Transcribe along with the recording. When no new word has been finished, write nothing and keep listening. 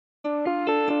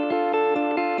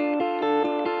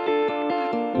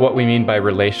What we mean by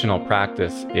relational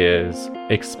practice is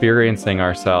experiencing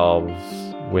ourselves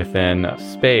within a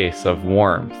space of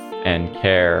warmth and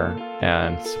care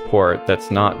and support that's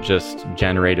not just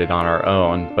generated on our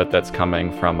own, but that's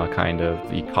coming from a kind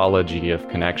of ecology of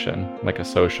connection, like a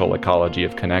social ecology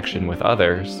of connection with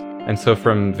others. And so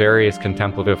from various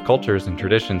contemplative cultures and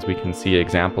traditions, we can see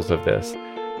examples of this.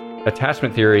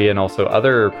 Attachment theory and also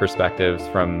other perspectives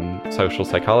from social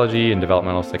psychology and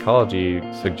developmental psychology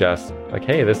suggest, like,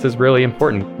 hey, this is really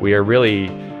important. We are really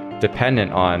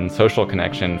dependent on social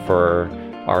connection for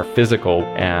our physical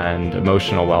and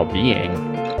emotional well-being.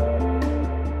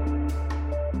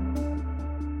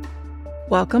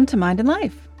 Welcome to Mind and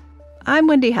Life. I'm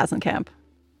Wendy Hasenkamp.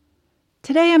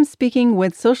 Today I'm speaking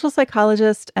with social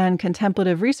psychologist and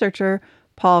contemplative researcher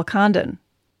Paul Condon.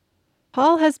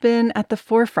 Paul has been at the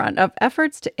forefront of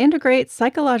efforts to integrate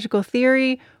psychological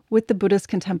theory with the Buddhist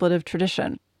contemplative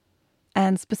tradition.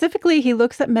 And specifically, he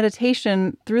looks at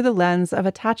meditation through the lens of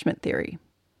attachment theory.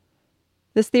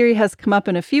 This theory has come up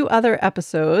in a few other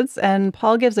episodes, and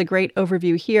Paul gives a great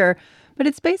overview here, but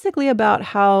it's basically about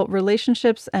how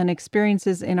relationships and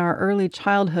experiences in our early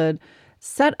childhood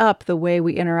set up the way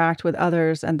we interact with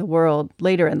others and the world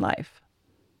later in life.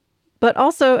 But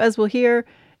also, as we'll hear,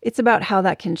 it's about how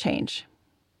that can change.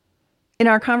 In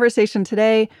our conversation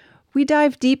today, we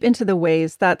dive deep into the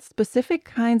ways that specific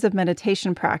kinds of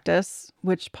meditation practice,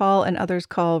 which Paul and others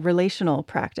call relational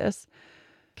practice,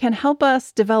 can help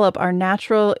us develop our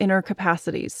natural inner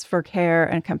capacities for care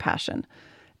and compassion,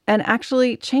 and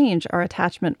actually change our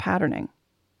attachment patterning.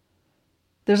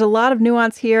 There's a lot of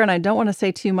nuance here, and I don't want to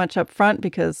say too much up front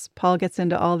because Paul gets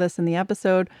into all this in the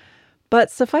episode. But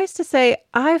suffice to say,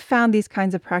 I've found these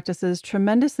kinds of practices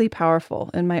tremendously powerful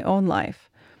in my own life.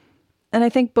 And I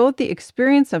think both the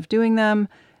experience of doing them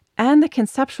and the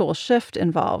conceptual shift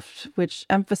involved, which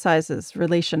emphasizes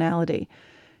relationality,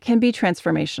 can be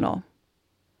transformational.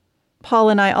 Paul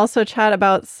and I also chat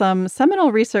about some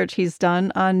seminal research he's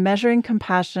done on measuring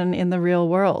compassion in the real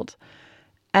world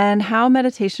and how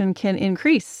meditation can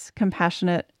increase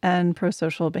compassionate and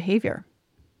pro-social behavior.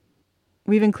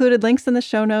 We've included links in the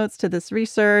show notes to this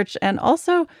research and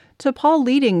also to Paul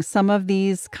leading some of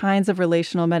these kinds of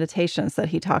relational meditations that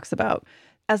he talks about,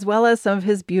 as well as some of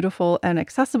his beautiful and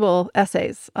accessible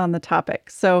essays on the topic.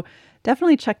 So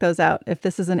definitely check those out if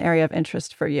this is an area of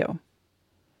interest for you.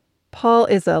 Paul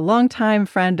is a longtime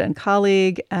friend and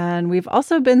colleague, and we've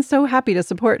also been so happy to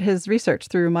support his research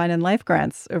through Mind and Life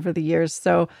grants over the years.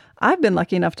 So I've been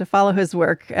lucky enough to follow his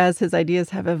work as his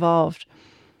ideas have evolved.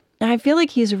 I feel like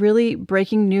he's really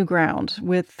breaking new ground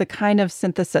with the kind of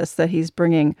synthesis that he's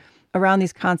bringing around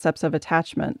these concepts of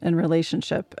attachment and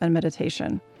relationship and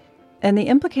meditation. And the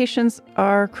implications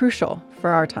are crucial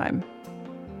for our time.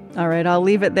 All right, I'll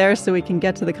leave it there so we can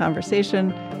get to the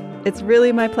conversation. It's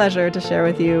really my pleasure to share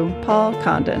with you Paul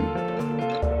Condon.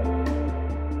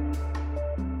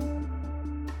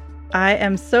 I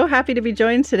am so happy to be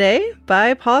joined today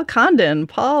by Paul Condon.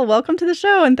 Paul, welcome to the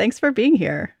show and thanks for being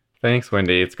here. Thanks,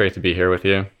 Wendy. It's great to be here with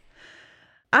you.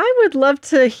 I would love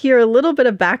to hear a little bit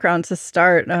of background to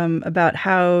start about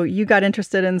how you got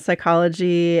interested in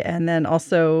psychology and then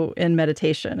also in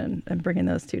meditation and bringing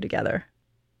those two together.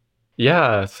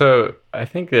 Yeah, so I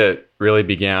think it really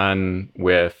began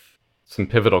with some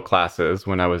pivotal classes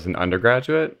when I was an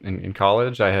undergraduate in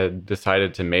college. I had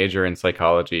decided to major in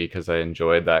psychology because I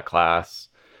enjoyed that class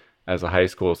as a high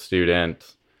school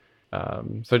student.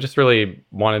 So I just really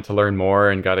wanted to learn more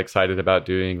and got excited about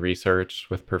doing research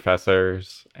with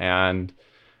professors. And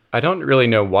I don't really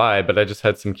know why, but I just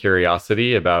had some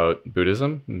curiosity about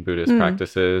Buddhism and Buddhist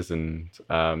practices. And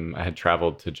I had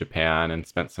traveled to Japan and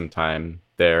spent some time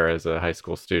there as a high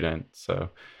school student. So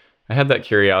I had that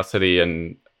curiosity,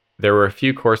 and there were a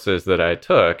few courses that I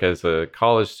took as a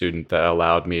college student that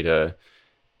allowed me to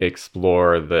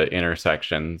explore the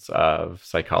intersections of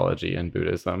psychology and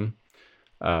Buddhism.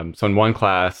 So in one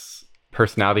class,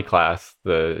 personality class,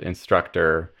 the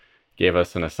instructor gave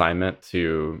us an assignment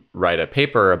to write a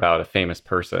paper about a famous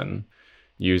person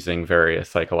using various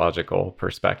psychological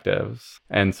perspectives.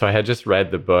 And so I had just read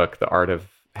the book, The Art of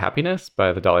Happiness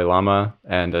by the Dalai Lama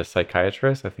and a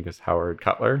psychiatrist, I think it's Howard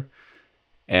Cutler.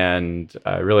 And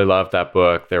I really loved that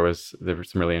book. There were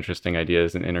some really interesting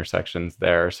ideas and intersections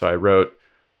there. So I wrote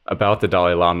about the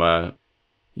Dalai Lama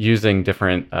using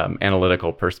different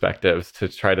analytical perspectives to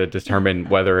try to determine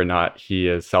whether or not he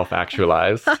is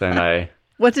self-actualized. And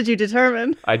What did you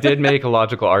determine? I did make a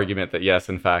logical argument that yes,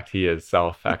 in fact, he is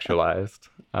self-actualized.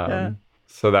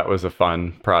 So that was a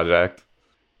fun project.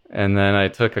 And then I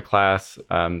took a class.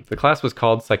 The class was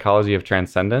called Psychology of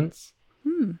Transcendence.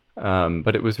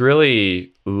 But it was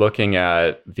really looking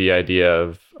at the idea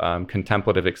of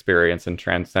contemplative experience and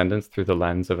transcendence through the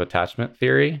lens of attachment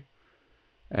theory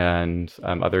and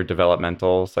other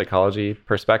developmental psychology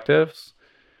perspectives.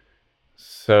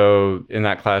 So in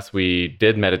that class, we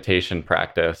did meditation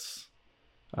practice,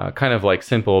 kind of like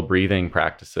simple breathing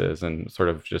practices and sort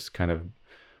of just kind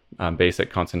of basic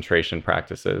concentration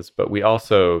practices. But we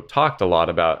also talked a lot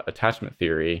about attachment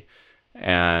theory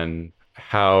and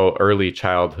how early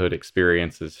childhood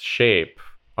experiences shape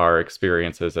our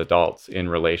experience as adults in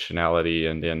relationality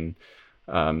and in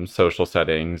social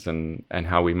settings, and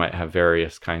how we might have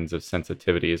various kinds of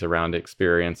sensitivities around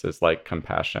experiences like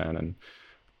compassion. And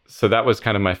so that was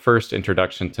kind of my first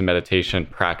introduction to meditation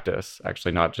practice,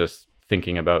 actually, not just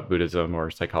thinking about Buddhism or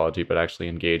psychology, but actually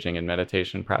engaging in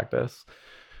meditation practice.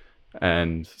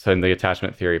 And so, in the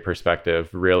attachment theory perspective,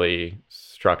 really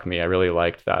struck me. I really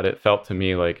liked that. It felt to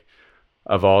me like,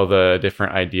 of all the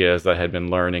different ideas that I had been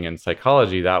learning in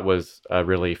psychology, that was a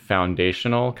really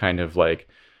foundational, kind of like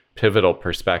pivotal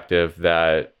perspective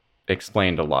that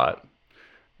explained a lot.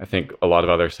 I think a lot of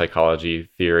other psychology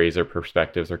theories or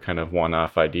perspectives are kind of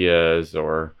one-off ideas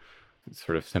or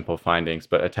sort of simple findings,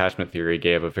 but attachment theory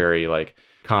gave a very like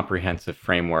comprehensive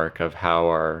framework of how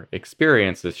our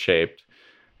experience is shaped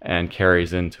and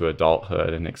carries into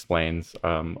adulthood and explains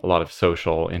a lot of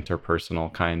social,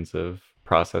 interpersonal kinds of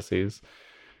processes.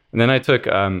 And then I took,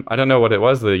 I don't know what it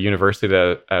was, the university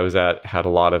that I was at had a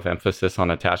lot of emphasis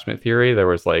on attachment theory. There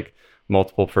was like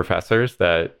multiple professors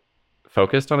that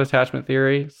focused on attachment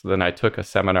theory. So then I took a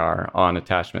seminar on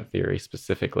attachment theory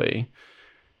specifically.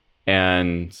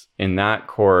 And in that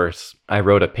course, I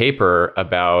wrote a paper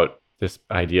about this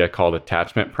idea called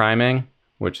attachment priming,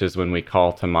 which is when we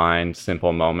call to mind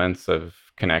simple moments of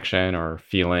connection or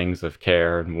feelings of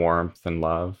care and warmth and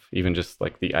love, even just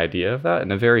like the idea of that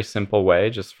in a very simple way,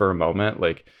 just for a moment,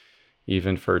 like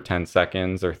even for 10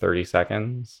 seconds or 30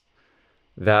 seconds.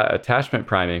 That attachment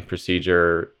priming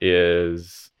procedure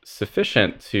is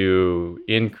sufficient to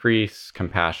increase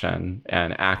compassion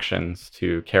and actions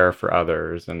to care for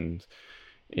others and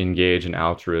engage in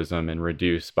altruism and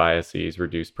reduce biases,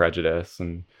 reduce prejudice.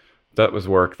 And that was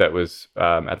work that was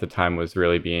at the time was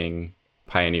really being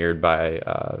pioneered by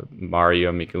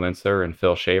Mario Mikulincer and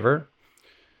Phil Shaver.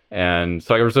 And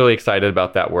so I was really excited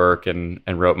about that work and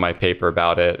wrote my paper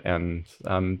about it. And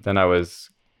then I was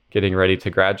getting ready to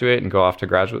graduate and go off to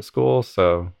graduate school.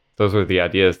 So those were the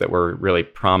ideas that were really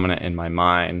prominent in my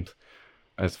mind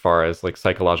as far as like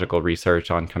psychological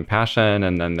research on compassion.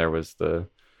 And then there was the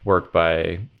work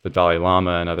by the Dalai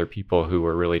Lama and other people who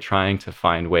were really trying to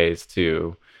find ways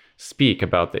to speak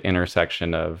about the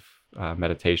intersection of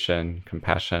meditation,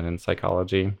 compassion, and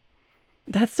psychology.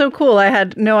 That's so cool. I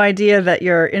had no idea that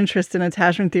your interest in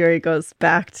attachment theory goes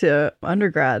back to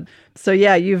undergrad. So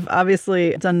yeah, you've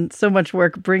obviously done so much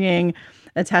work bringing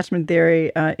attachment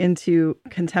theory into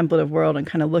contemplative world and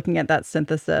kind of looking at that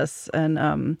synthesis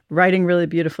and writing really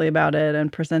beautifully about it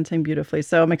and presenting beautifully.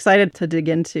 So I'm excited to dig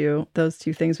into those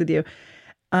two things with you.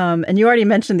 And you already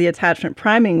mentioned the attachment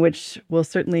priming, which will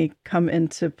certainly come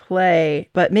into play.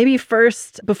 But maybe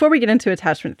first, before we get into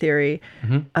attachment theory,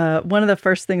 one of the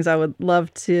first things I would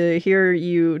love to hear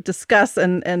you discuss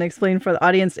and explain for the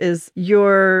audience is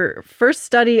your first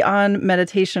study on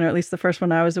meditation, or at least the first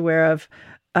one I was aware of,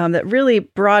 that really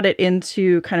brought it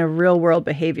into kind of real world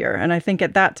behavior. And I think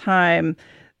at that time,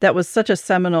 that was such a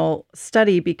seminal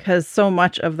study because so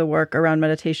much of the work around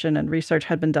meditation and research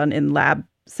had been done in lab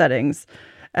settings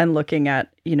and looking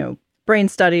at, brain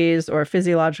studies or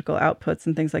physiological outputs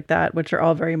and things like that, which are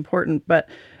all very important. But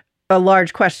a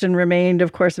large question remained,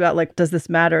 of course, about like, does this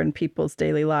matter in people's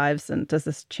daily lives? And does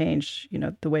this change,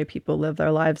 the way people live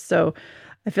their lives? So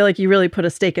I feel like you really put a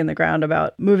stake in the ground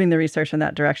about moving the research in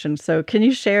that direction. So can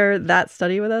you share that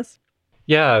study with us?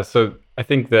 Yeah, so I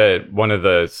think that one of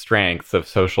the strengths of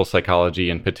social psychology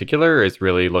in particular is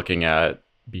really looking at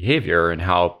behavior and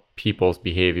how people's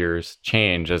behaviors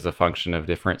change as a function of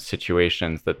different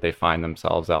situations that they find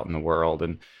themselves out in the world.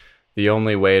 And the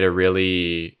only way to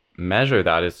really measure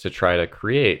that is to try to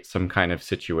create some kind of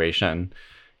situation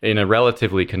in a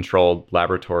relatively controlled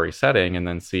laboratory setting and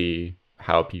then see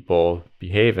how people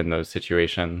behave in those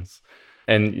situations.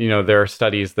 And, there are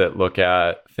studies that look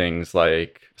at things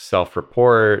like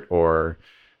self-report or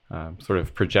sort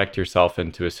of project yourself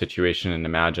into a situation and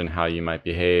imagine how you might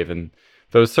behave. And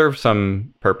those serve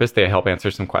some purpose. They help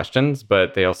answer some questions,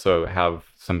 but they also have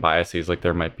some biases. Like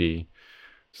there might be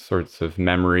sorts of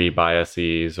memory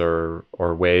biases or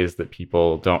ways that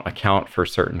people don't account for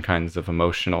certain kinds of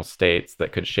emotional states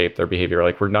that could shape their behavior.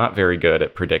 Like we're not very good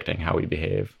at predicting how we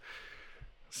behave.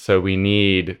 So we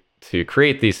need to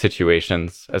create these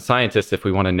situations. As scientists, if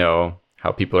we want to know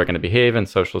how people are going to behave in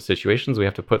social situations, we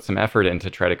have to put some effort in to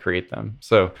try to create them.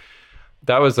 So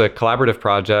that was a collaborative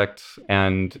project,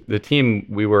 and the team,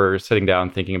 we were sitting down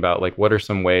thinking about like what are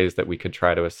some ways that we could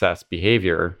try to assess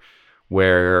behavior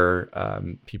where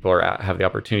people have the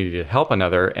opportunity to help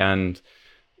another. And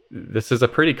this is a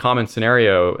pretty common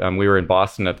scenario. We were in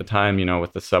Boston at the time,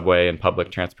 with the subway and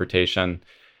public transportation,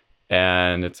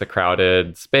 and it's a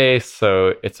crowded space.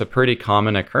 So it's a pretty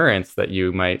common occurrence that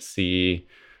you might see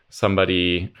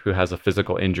somebody who has a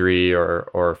physical injury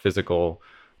or physical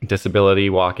disability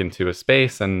walk into a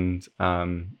space, and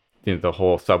the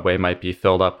whole subway might be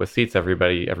filled up with seats.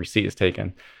 Every seat is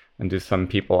taken. And do some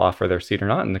people offer their seat or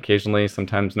not? And occasionally,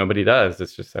 sometimes nobody does.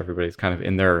 It's just everybody's kind of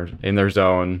in their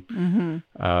zone,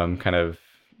 kind of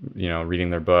reading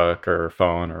their book or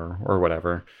phone or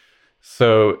whatever.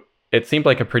 So it seemed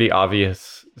like a pretty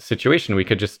obvious situation. We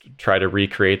could just try to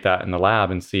recreate that in the lab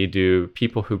and see, do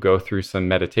people who go through some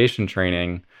meditation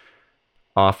training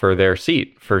offer their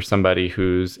seat for somebody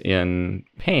who's in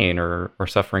pain or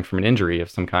suffering from an injury of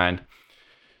some kind.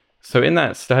 So in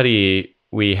that study,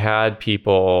 we had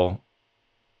people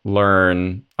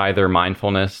learn either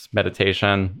mindfulness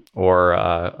meditation or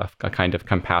a kind of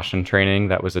compassion training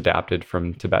that was adapted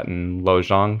from Tibetan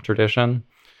Lojong tradition.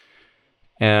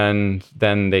 And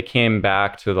then they came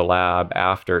back to the lab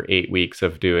after 8 weeks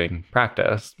of doing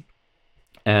practice.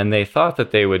 And they thought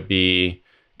that they would be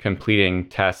completing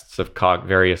tests of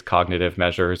various cognitive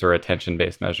measures or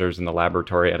attention-based measures in the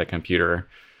laboratory at a computer,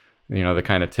 the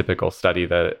kind of typical study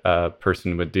that a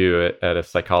person would do at a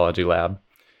psychology lab.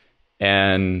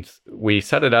 And we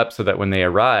set it up so that when they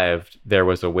arrived, there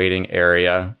was a waiting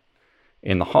area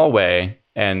in the hallway,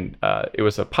 and it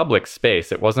was a public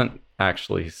space. It wasn't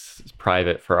actually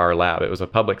private for our lab. It was a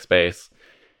public space,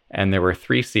 and there were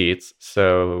 3 seats.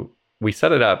 So we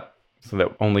set it up so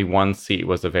that only 1 seat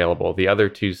was available. The other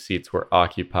 2 seats were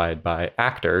occupied by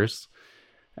actors,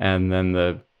 and then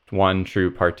the one true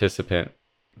participant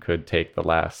could take the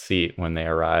last seat when they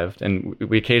arrived. And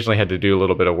we occasionally had to do a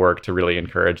little bit of work to really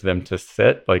encourage them to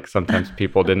sit. Like sometimes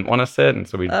people didn't want to sit, and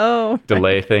so we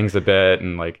delay things a bit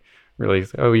and like really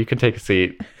say, oh, you can take a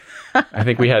seat. I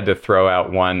think we had to throw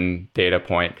out 1 data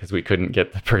point because we couldn't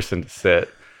get the person to sit.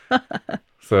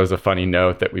 So it was a funny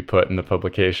note that we put in the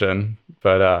publication.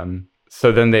 But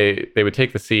so then they would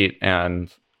take the seat,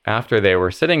 and after they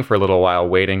were sitting for a little while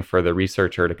waiting for the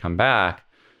researcher to come back,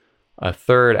 a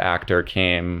 3rd actor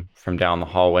came from down the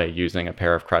hallway using a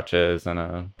pair of crutches and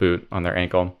a boot on their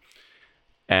ankle.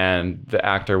 And the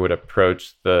actor would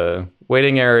approach the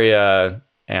waiting area,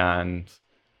 and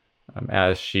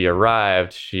as she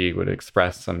arrived, she would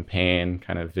express some pain,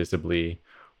 kind of visibly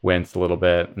wince a little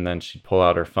bit, and then she'd pull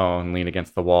out her phone, lean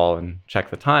against the wall, and check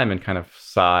the time and kind of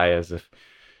sigh as if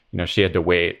she had to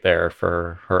wait there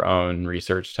for her own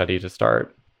research study to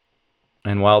start.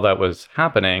 And while that was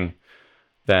happening,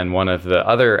 then one of the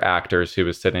other actors who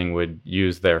was sitting would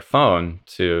use their phone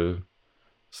to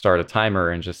start a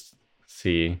timer and just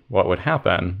see what would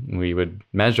happen. We would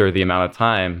measure the amount of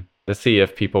time to see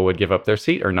if people would give up their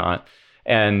seat or not.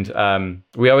 And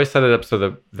we always set it up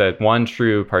so that one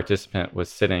true participant was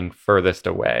sitting furthest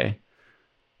away.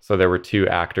 So there were 2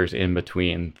 actors in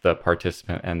between the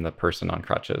participant and the person on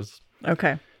crutches.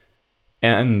 Okay.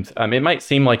 And it might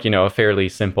seem like, a fairly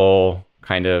simple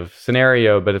kind of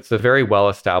scenario, but it's a very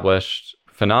well-established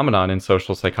phenomenon in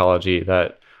social psychology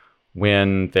that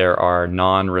when there are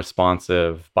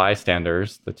non-responsive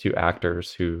bystanders, the 2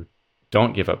 actors who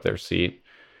don't give up their seat,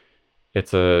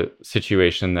 it's a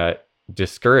situation that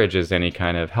discourages any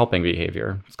kind of helping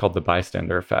behavior. It's called the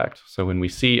bystander effect. So when we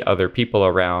see other people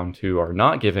around who are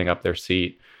not giving up their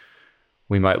seat,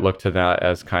 we might look to that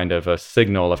as kind of a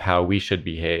signal of how we should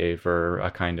behave, or a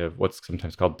kind of what's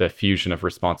sometimes called diffusion of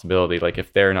responsibility. Like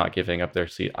if they're not giving up their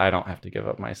seat, I don't have to give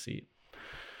up my seat.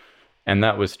 And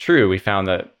that was true. We found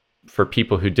that for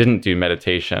people who didn't do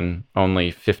meditation,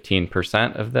 only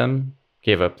 15% of them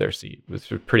gave up their seat. It was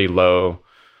a pretty low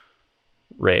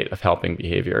rate of helping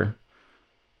behavior.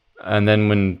 And then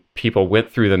when people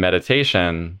went through the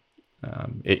meditation,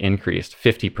 it increased.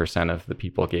 50% of the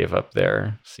people gave up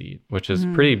their seat, which is a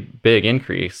pretty big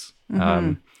increase.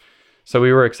 So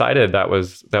we were excited. That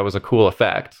was a cool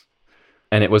effect.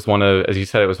 And it was as you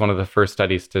said, it was one of the first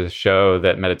studies to show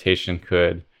that meditation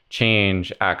could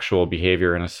change actual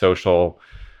behavior in a social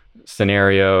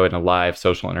scenario, in a live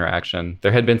social interaction.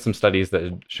 There had been some studies that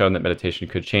had shown that meditation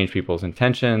could change people's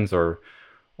intentions or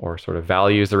sort of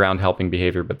values around helping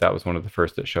behavior, but that was one of the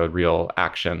first that showed real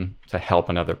action to help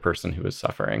another person who was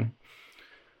suffering.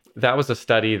 That was a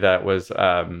study that was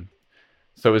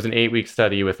So it was an 8-week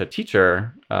study with a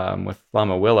teacher, with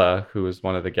Lama Willa, who was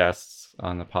one of the guests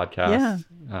on the Yeah.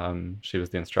 podcast. She was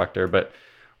the instructor. But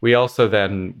we also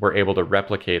then were able to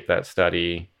replicate that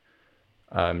study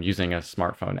using a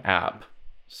smartphone app.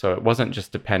 So it wasn't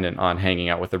just dependent on hanging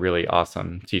out with a really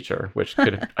awesome teacher, which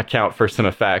could account for some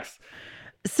effects.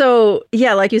 So,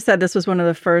 yeah, like you said, this was one of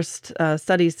the first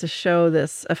studies to show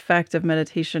this effect of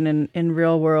meditation in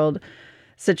real world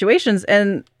situations.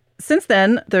 And since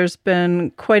then, there's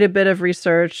been quite a bit of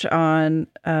research on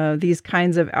these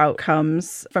kinds of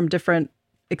outcomes from different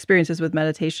experiences with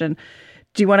meditation.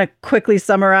 Do you want to quickly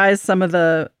summarize some of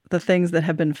the things that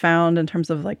have been found in terms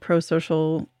of like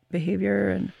pro-social behavior?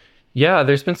 And Yeah,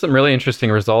 there's been some really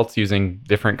interesting results using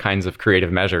different kinds of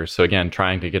creative measures. So again,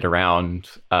 trying to get around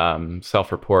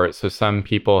self-report. So some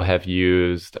people have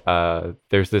used,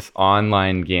 there's this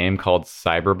online game called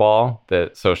Cyberball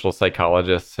that social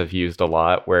psychologists have used a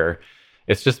lot, where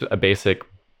it's just a basic,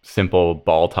 simple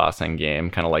ball tossing game,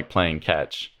 kind of like playing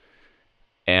catch.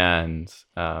 And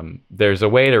there's a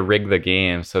way to rig the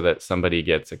game so that somebody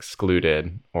gets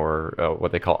excluded, or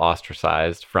what they call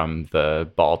ostracized, from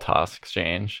the ball toss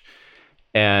exchange.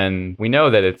 And we know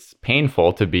that it's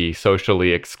painful to be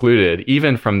socially excluded,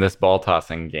 even from this ball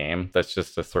tossing game. That's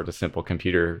just a sort of simple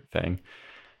computer thing.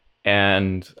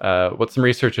 And what some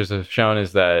researchers have shown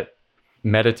is that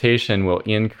meditation will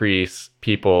increase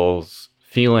people's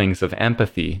feelings of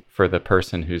empathy for the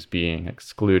person who's being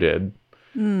excluded.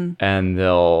 And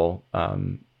they'll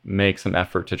make some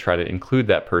effort to try to include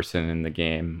that person in the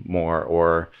game more,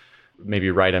 or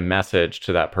maybe write a message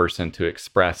to that person to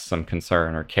express some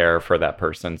concern or care for that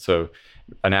person. So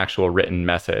an actual written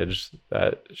message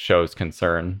that shows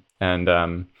concern.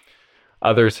 And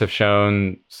others have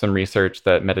shown some research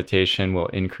that meditation will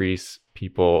increase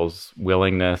people's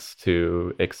willingness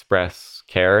to express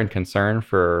care and concern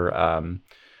for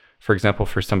example,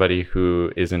 for somebody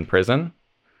who is in prison.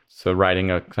 So writing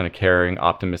a kind of caring,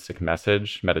 optimistic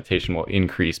message, meditation will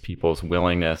increase people's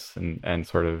willingness and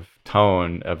sort of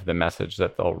tone of the message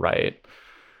that they'll write.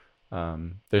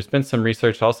 There's been some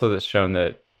research also that's shown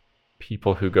that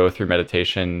people who go through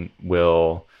meditation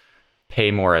will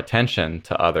pay more attention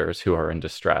to others who are in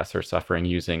distress or suffering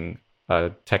using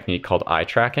a technique called eye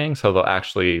tracking. So they'll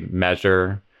actually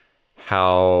measure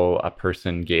how a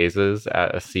person gazes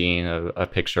at a scene, a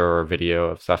picture or a video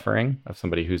of suffering of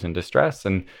somebody who's in distress.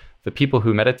 And the people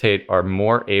who meditate are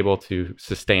more able to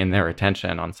sustain their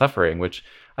attention on suffering, which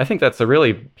I think that's a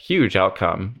really huge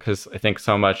outcome, because I think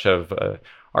so much of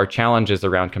our challenges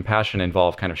around compassion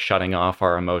involve kind of shutting off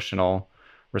our emotional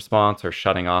response or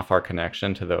shutting off our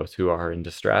connection to those who are in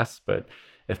distress. But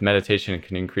if meditation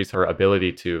can increase our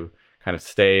ability to kind of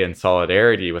stay in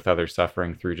solidarity with others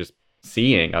suffering through just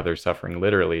seeing others suffering,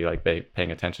 literally, like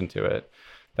paying attention to it,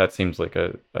 that seems like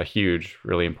a huge,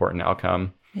 really important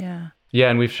outcome. yeah. Yeah,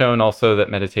 and we've shown also that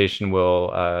meditation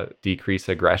will decrease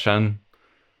aggression.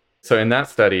 So in that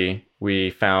study,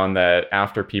 we found that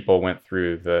after people went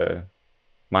through the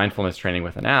mindfulness training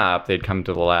with an app, they'd come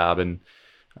to the lab and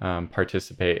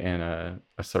participate in a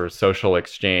sort of social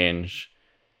exchange,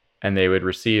 and they would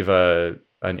receive an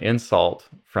insult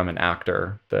from an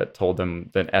actor that told them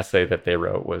the essay that they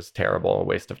wrote was terrible, a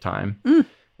waste of time.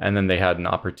 And then they had an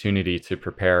opportunity to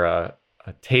prepare a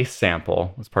taste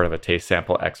sample as part of a taste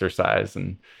sample exercise,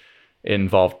 and it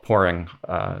involved pouring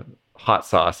hot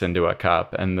sauce into a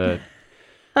cup. And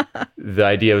the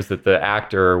idea was that the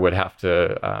actor would have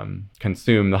to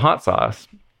consume the hot sauce.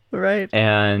 Right.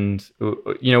 And,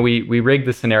 we rigged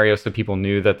the scenario so people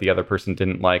knew that the other person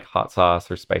didn't like hot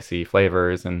sauce or spicy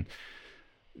flavors. And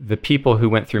the people who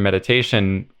went through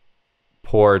meditation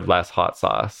poured less hot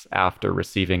sauce after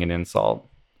receiving an insult.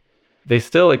 They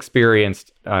still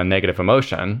experienced negative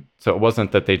emotion. So it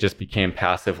wasn't that they just became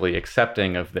passively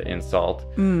accepting of the insult.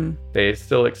 They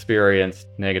still experienced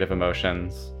negative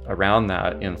emotions around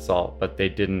that insult, but they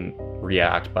didn't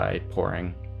react by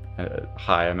pouring a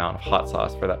high amount of hot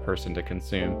sauce for that person to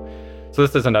consume. So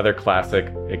this is another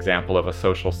classic example of a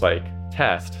social psych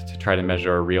test to try to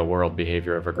measure a real world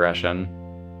behavior of aggression.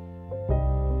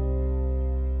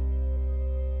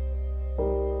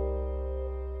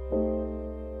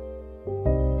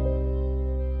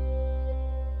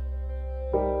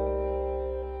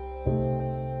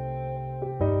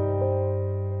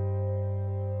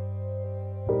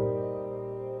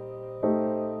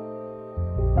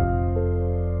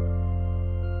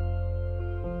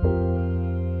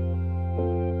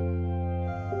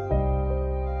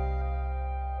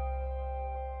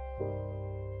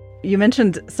 You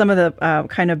mentioned some of the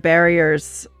kind of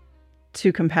barriers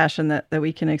to compassion that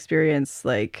we can experience,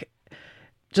 like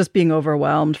just being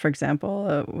overwhelmed, for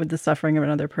example, with the suffering of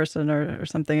another person or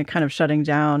something, and kind of shutting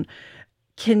down.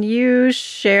 Can you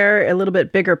share a little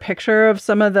bit bigger picture of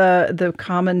some of the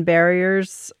common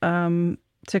barriers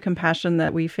to compassion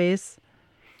that we face?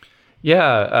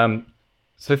 Yeah.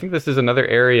 So I think this is another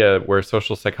area where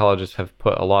social psychologists have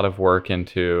put a lot of work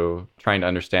into trying to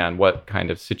understand what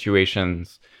kind of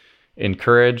situations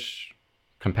encourage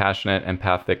compassionate,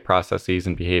 empathic processes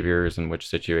and behaviors, and which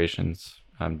situations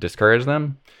discourage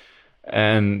them.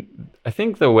 And I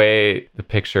think the way the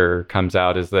picture comes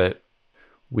out is that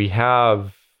we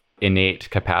have innate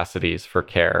capacities for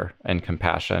care and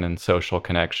compassion and social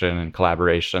connection and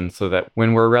collaboration, so that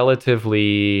when we're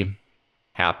relatively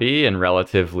happy and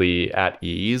relatively at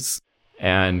ease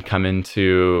and come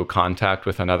into contact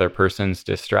with another person's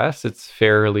distress, it's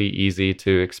fairly easy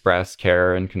to express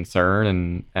care and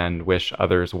concern and wish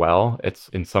others well. It's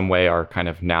in some way our kind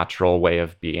of natural way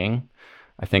of being.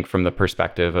 I think from the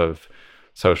perspective of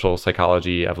social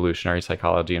psychology, evolutionary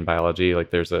psychology, and biology,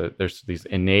 like there's these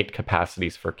innate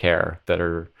capacities for care that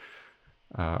are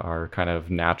our kind of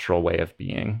natural way of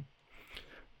being.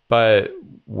 But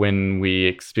when we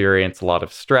experience a lot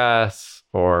of stress,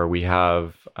 or we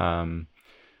have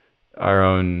our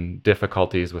own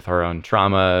difficulties with our own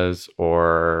traumas,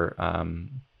 or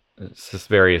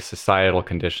various societal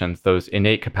conditions, those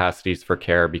innate capacities for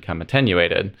care become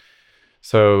attenuated.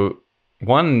 So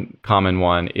one common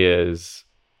one is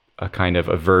a kind of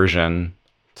aversion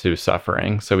to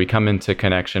suffering. So we come into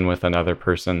connection with another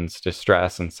person's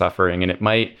distress and suffering, and it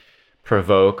might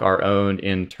provoke our own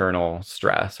internal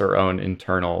stress or own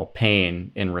internal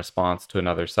pain in response to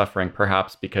another's suffering,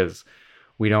 perhaps because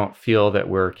we don't feel that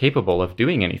we're capable of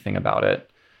doing anything about it.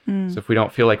 So if we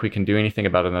don't feel like we can do anything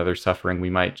about another's suffering, we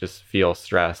might just feel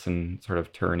stress and sort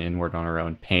of turn inward on our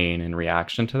own pain in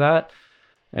reaction to that.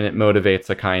 And it motivates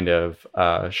a kind of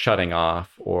shutting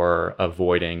off or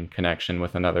avoiding connection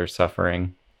with another's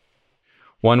suffering.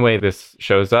 One way this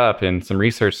shows up in some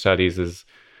research studies is,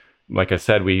 like I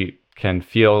said, we can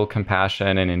feel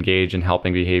compassion and engage in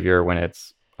helping behavior when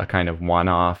it's a kind of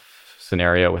one-off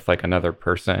scenario with like another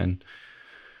person.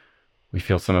 We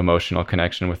feel some emotional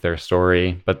connection with their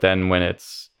story. But then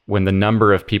when the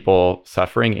number of people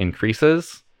suffering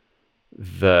increases,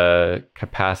 the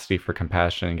capacity for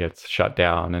compassion gets shut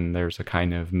down, and there's a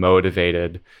kind of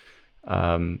motivated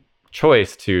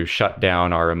choice to shut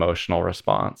down our emotional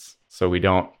response. So we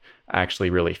don't actually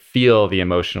really feel the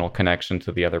emotional connection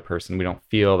to the other person. We don't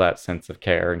feel that sense of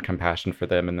care and compassion for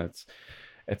them. And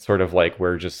it's sort of like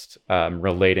we're just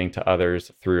relating to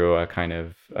others through a kind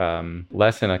of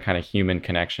less in a kind of human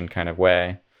connection kind of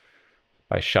way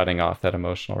by shutting off that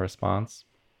emotional response.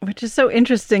 Which is so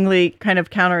interestingly kind of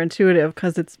counterintuitive,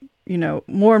 because it's,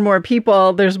 more and more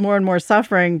people, there's more and more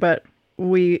suffering, but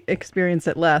we experience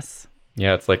it less.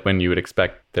 Yeah, it's like when you would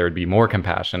expect there would be more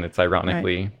compassion, it's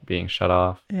ironically being shut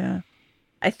off. Yeah.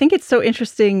 I think it's so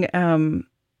interesting.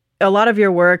 A lot of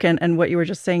your work and what you were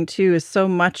just saying too is so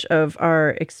much of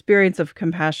our experience of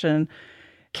compassion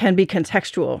can be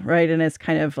contextual, right? And it's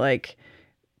kind of like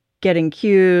getting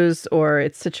cues, or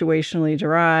it's situationally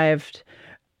derived.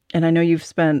 And I know you've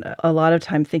spent a lot of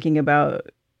time thinking about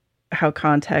how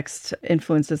context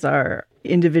influences our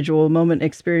individual moment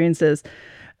experiences.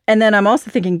 And then I'm also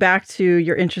thinking back to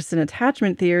your interest in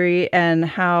attachment theory and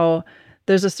how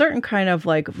there's a certain kind of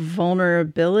like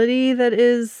vulnerability that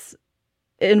is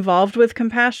involved with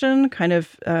compassion, kind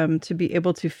of to be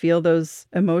able to feel those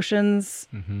emotions.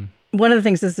 Mm-hmm. One of the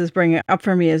things this is bringing up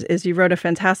for me is you wrote a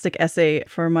fantastic essay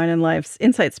for Mind and Life's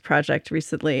Insights project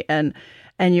recently. And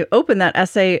you opened that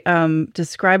essay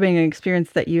describing an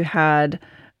experience that you had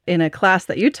in a class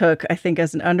that you took, I think,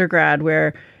 as an undergrad,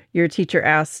 where your teacher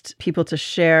asked people to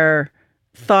share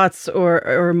thoughts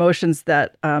or emotions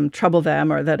that trouble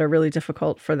them or that are really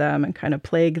difficult for them and kind of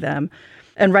plague them,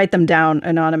 and write them down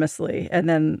anonymously, and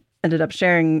then ended up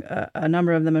sharing a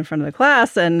number of them in front of the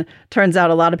class. And turns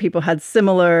out a lot of people had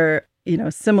similar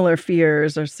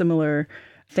fears or similar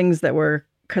things that were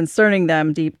concerning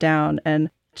them deep down. And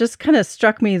just kind of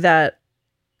struck me that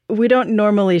we don't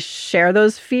normally share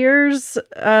those fears,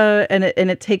 and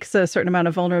it takes a certain amount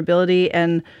of vulnerability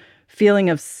and feeling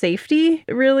of safety,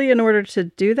 really, in order to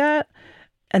do that.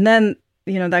 And then,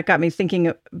 that got me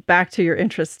thinking back to your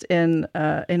interest in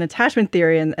attachment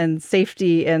theory and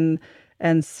safety and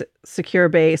secure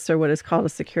base, or what is called a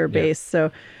secure base. So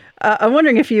I'm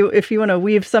wondering if you want to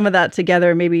weave some of that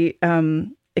together, maybe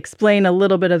explain a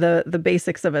little bit of the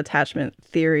basics of attachment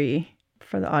theory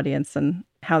for the audience and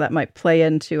how that might play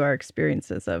into our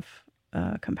experiences of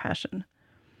compassion.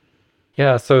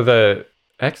 Yeah, so the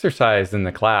exercise in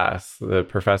the class, the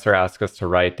professor asked us to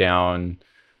write down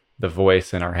the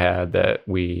voice in our head that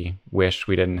we wish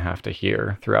we didn't have to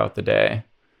hear throughout the day.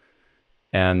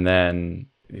 And then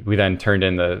we then turned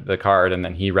in the card, and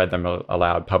then he read them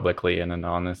aloud publicly and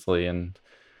anonymously. And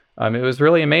it was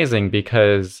really amazing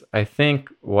because I think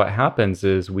what happens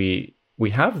is we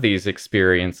have these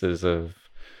experiences of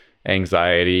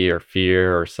anxiety or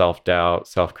fear or self-doubt,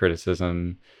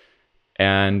 self-criticism,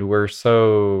 and we're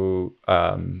so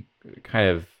kind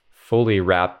of fully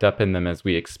wrapped up in them as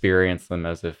we experience them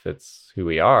as if it's who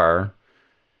we are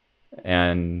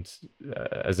and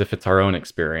as if it's our own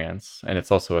experience. And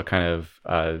it's also a kind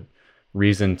of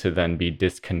reason to then be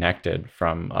disconnected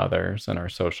from others in our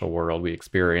social world. We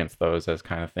experience those as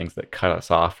kind of things that cut us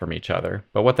off from each other.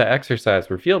 But what the exercise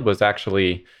revealed was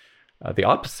actually the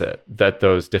opposite, that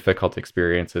those difficult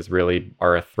experiences really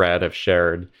are a thread of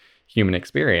shared human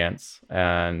experience.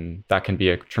 And that can be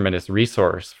a tremendous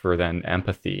resource for then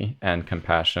empathy and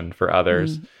compassion for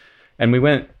others. Mm. And we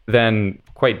went then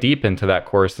quite deep into that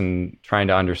course and trying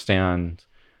to understand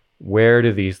where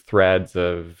do these threads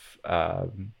of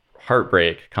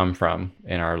heartbreak come from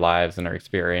in our lives and our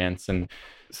experience. And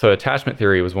so attachment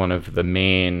theory was one of the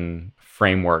main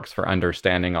frameworks for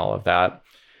understanding all of that.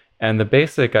 And the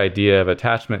basic idea of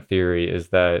attachment theory is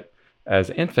that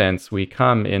as infants, we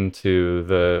come into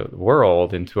the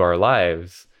world, into our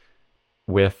lives,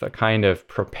 with a kind of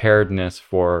preparedness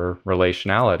for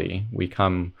relationality. We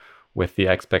come with the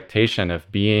expectation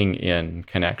of being in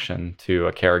connection to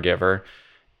a caregiver.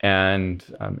 And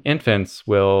infants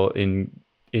will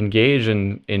engage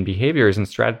in behaviors and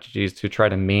strategies to try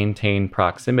to maintain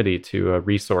proximity to a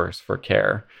resource for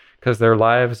care, because their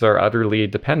lives are utterly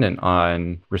dependent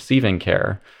on receiving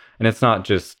care. And it's not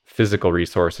just physical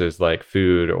resources like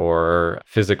food or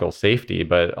physical safety,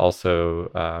 but also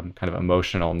kind of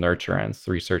emotional nurturance.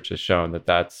 Research has shown that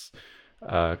that's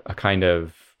a kind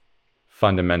of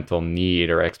fundamental need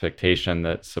or expectation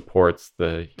that supports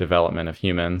the development of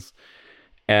humans.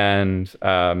 And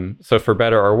so for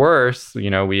better or worse,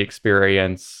 we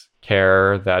experience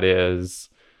care that is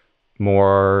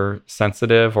more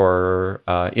sensitive or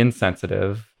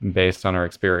insensitive based on our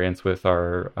experience with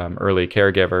our early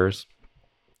caregivers.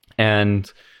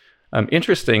 And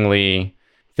interestingly,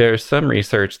 there's some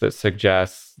research that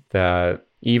suggests that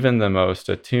even the most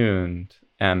attuned,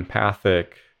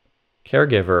 empathic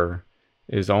caregiver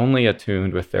is only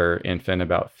attuned with their infant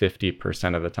about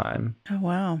 50% of the time. Oh,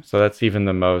 wow. So that's even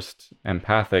the most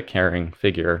empathic, caring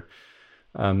figure.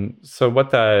 So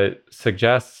what that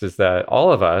suggests is that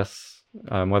all of us,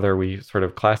 whether we sort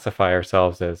of classify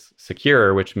ourselves as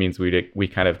secure, which means we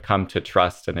kind of come to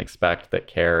trust and expect that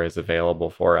care is available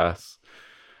for us,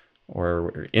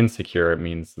 or insecure, it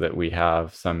means that we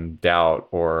have some doubt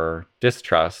or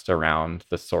distrust around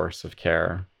the source of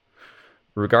care.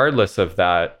 Regardless of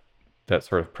that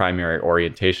sort of primary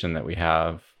orientation that we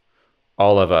have,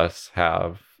 all of us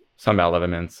have some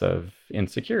elements of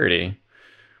insecurity.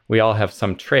 We all have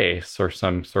some trace or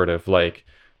some sort of like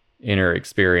inner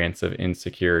experience of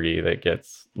insecurity that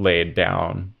gets laid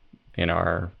down in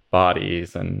our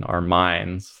bodies and our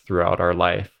minds throughout our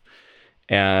life.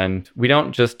 And we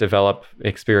don't just develop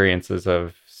experiences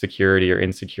of security or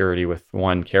insecurity with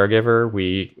one caregiver.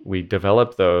 We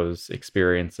develop those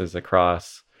experiences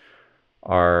across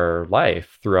our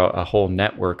life throughout a whole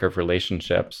network of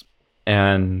relationships.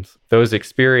 And those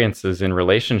experiences in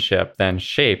relationship then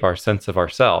shape our sense of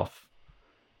ourself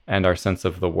and our sense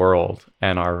of the world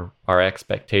and our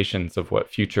expectations of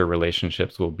what future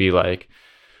relationships will be like.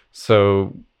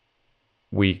 So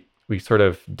we sort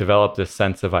of develop this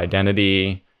sense of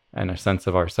identity and a sense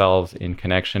of ourselves in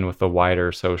connection with the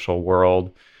wider social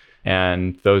world.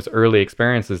 And those early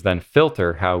experiences then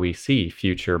filter how we see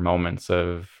future moments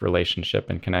of relationship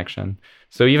and connection.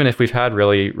 So even if we've had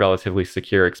really relatively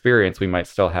secure experience, we might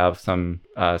still have some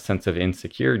sense of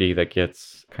insecurity that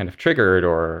gets kind of triggered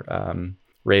or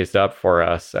raised up for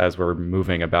us as we're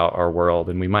moving about our world.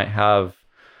 And we might have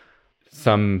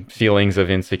some feelings of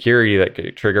insecurity that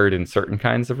get triggered in certain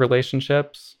kinds of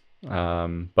relationships,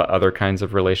 but other kinds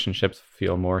of relationships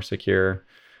feel more secure.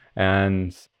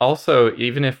 And also,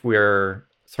 even if we're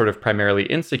sort of primarily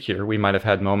insecure, we might have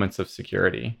had moments of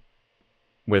security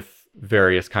with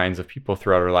various kinds of people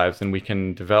throughout our lives. And we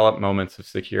can develop moments of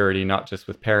security, not just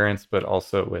with parents, but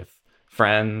also with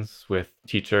friends, with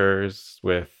teachers,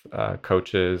 with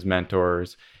coaches,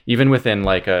 mentors, even within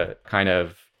like a kind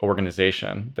of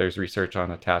organization. There's research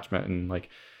on attachment in like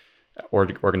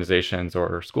organizations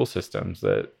or school systems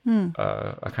that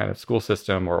a kind of school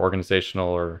system or organizational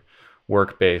or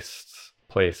work-based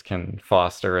place can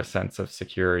foster a sense of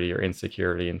security or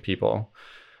insecurity in people.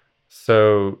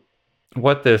 So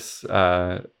what this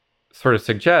sort of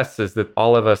suggests is that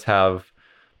all of us have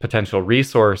potential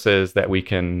resources that we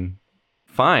can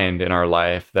find in our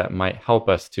life that might help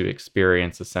us to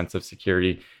experience a sense of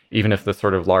security, even if the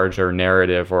sort of larger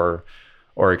narrative or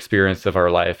experience of our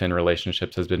life in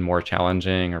relationships has been more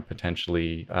challenging or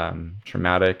potentially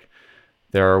traumatic.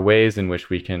 There are ways in which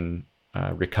we can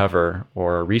recover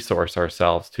or resource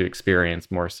ourselves to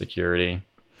experience more security.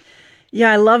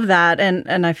 Yeah, I love that.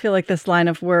 And I feel like this line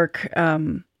of work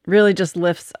really just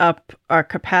lifts up our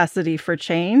capacity for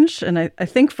change. And I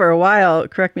think for a while,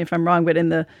 correct me if I'm wrong, but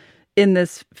in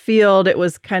this field, it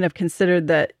was kind of considered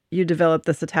that you developed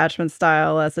this attachment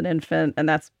style as an infant, and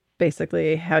that's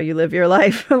basically how you live your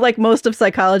life. Like most of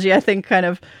psychology, I think kind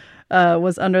of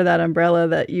was under that umbrella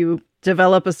that you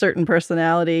develop a certain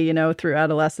personality, through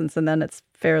adolescence, and then it's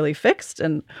fairly fixed.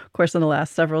 And of course, in the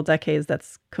last several decades,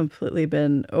 that's completely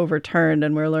been overturned,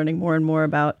 and we're learning more and more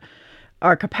about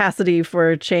our capacity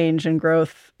for change and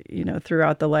growth,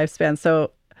 throughout the lifespan.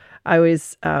 So I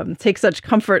always take such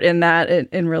comfort in that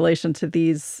in relation to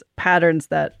these patterns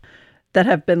that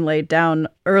have been laid down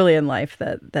early in life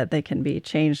that they can be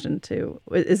changed into.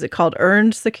 Is it called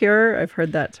earned secure? I've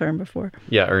heard that term before.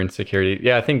 Yeah, earned security.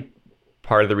 Yeah, I think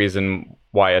part of the reason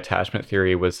why attachment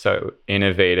theory was so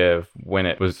innovative when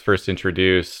it was first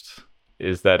introduced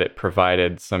is that it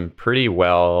provided some pretty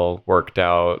well worked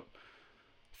out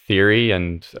theory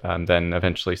and then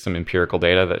eventually some empirical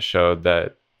data that showed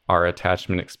that our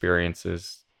attachment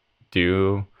experiences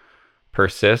do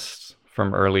persist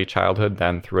from early childhood,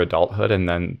 then through adulthood. And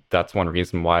then that's one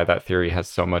reason why that theory has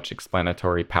so much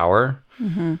explanatory power.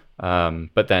 Mm-hmm.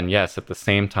 But then, yes, at the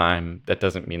same time, that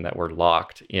doesn't mean that we're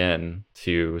locked in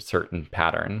to certain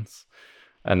patterns.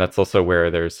 And that's also where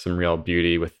there's some real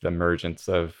beauty with the emergence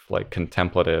of like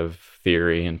contemplative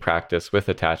theory and practice with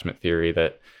attachment theory,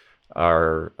 that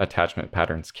our attachment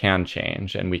patterns can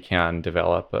change and we can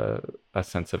develop a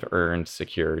sense of earned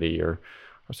security or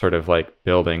sort of like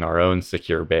building our own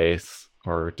secure base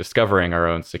or discovering our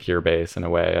own secure base in a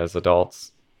way as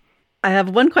adults. I have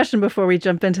one question before we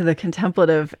jump into the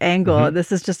contemplative angle. Mm-hmm.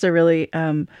 This is just a really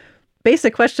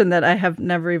basic question that I have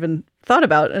never even thought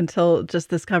about until just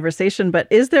this conversation. But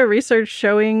is there research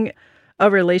showing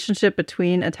a relationship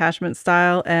between attachment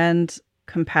style and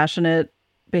compassionate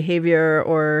behavior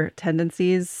or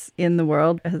tendencies in the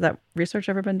world? Has that research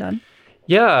ever been done?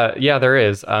 Yeah, there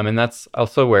is. And that's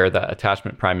also where the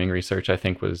attachment priming research, I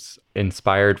think, was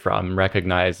inspired from,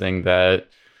 recognizing that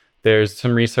there's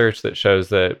some research that shows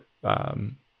that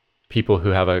people who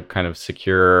have a kind of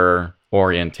secure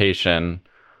orientation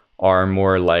are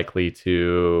more likely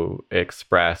to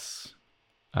express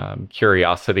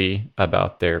curiosity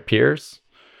about their peers,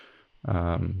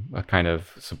 a kind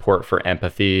of support for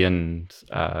empathy and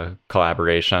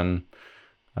collaboration.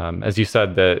 As you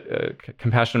said, that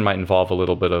compassion might involve a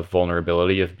little bit of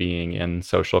vulnerability of being in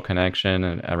social connection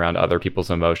and around other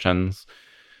people's emotions.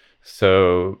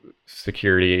 So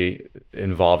security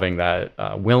involving that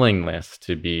willingness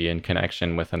to be in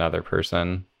connection with another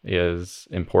person is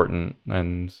important.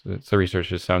 And so research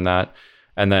has shown that.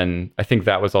 And then I think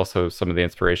that was also some of the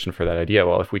inspiration for that idea.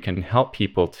 Well, if we can help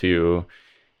people to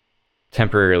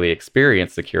temporarily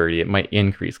experience security, it might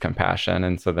increase compassion.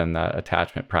 And so then the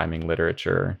attachment priming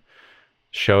literature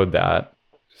showed that.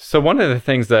 So one of the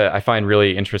things that I find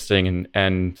really interesting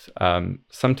and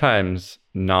sometimes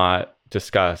not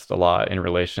discussed a lot in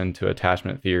relation to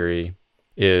attachment theory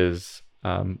is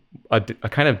a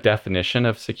kind of definition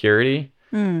of security.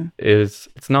 Is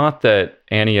it's not that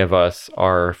any of us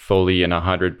are fully and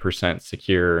 100%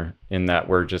 secure in that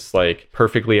we're just like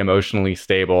perfectly emotionally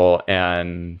stable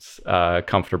and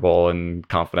comfortable and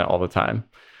confident all the time.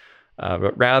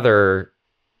 But rather,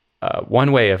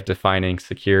 one way of defining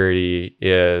security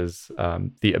is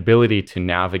the ability to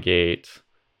navigate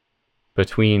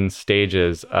between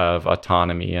stages of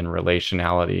autonomy and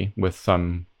relationality with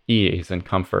some ease and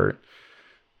comfort.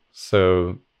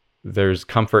 So there's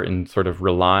comfort in sort of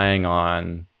relying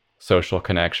on social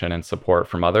connection and support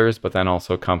from others, but then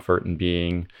also comfort in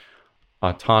being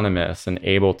autonomous and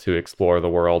able to explore the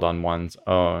world on one's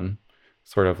own,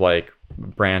 sort of like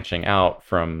branching out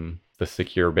from the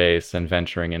secure base and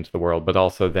venturing into the world, but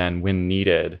also then when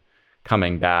needed,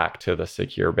 coming back to the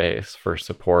secure base for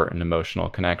support and emotional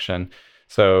connection.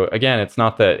 So again, it's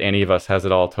not that any of us has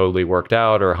it all totally worked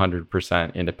out or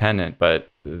 100% independent, but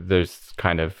there's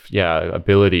kind of,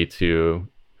 ability to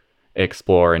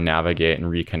explore and navigate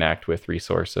and reconnect with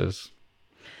resources.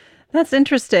 That's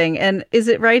interesting. And is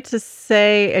it right to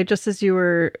say, just as you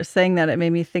were saying that, it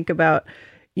made me think about,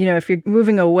 if you're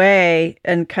moving away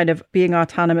and kind of being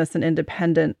autonomous and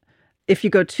independent, if you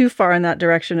go too far in that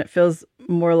direction, it feels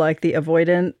more like the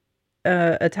avoidant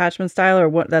attachment style,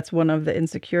 or that's one of the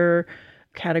insecure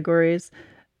categories,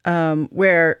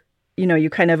 where you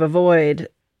kind of avoid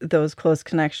those close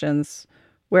connections.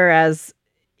 Whereas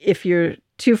if you're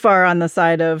too far on the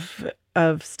side of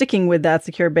sticking with that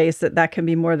secure base, that can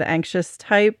be more the anxious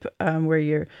type, where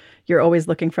you're always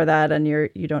looking for that, and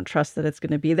you don't trust that it's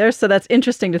going to be there. So that's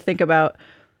interesting to think about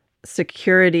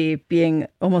security being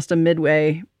almost a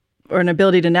midway, or an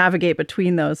ability to navigate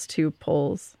between those two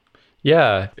poles.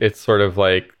 Yeah, it's sort of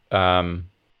like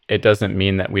it doesn't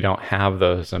mean that we don't have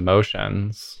those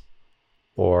emotions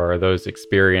or those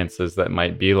experiences that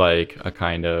might be like a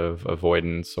kind of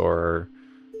avoidance or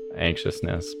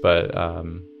anxiousness. But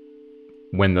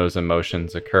when those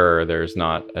emotions occur, there's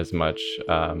not as much,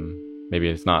 maybe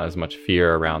it's not as much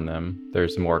fear around them.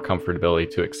 There's more comfortability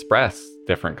to express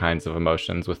different kinds of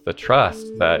emotions with the trust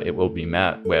that it will be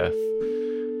met with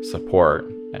support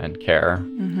and care.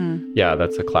 Mm-hmm. Yeah,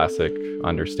 that's a classic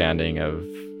understanding of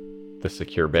the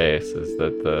secure base, is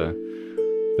that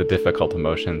the difficult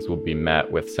emotions will be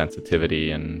met with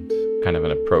sensitivity and kind of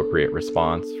an appropriate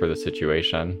response for the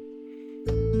situation.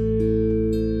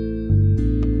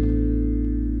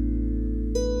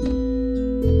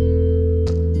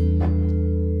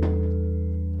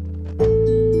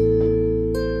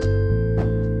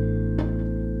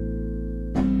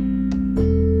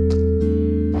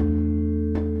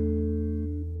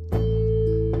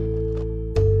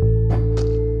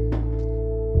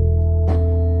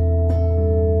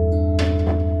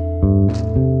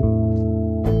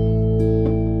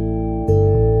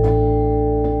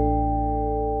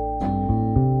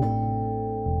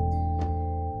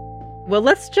 Well,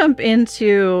 let's jump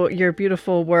into your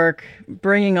beautiful work,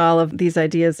 bringing all of these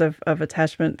ideas of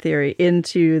attachment theory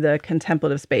into the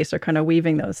contemplative space, or kind of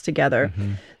weaving those together.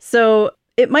 Mm-hmm. So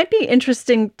it might be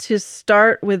interesting to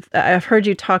start with, I've heard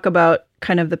you talk about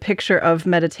kind of the picture of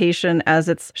meditation as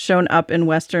it's shown up in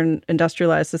Western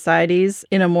industrialized societies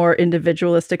in a more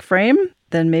individualistic frame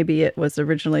than maybe it was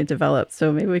originally developed.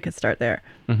 So maybe we could start there.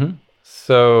 Mm-hmm.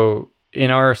 So in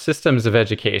our systems of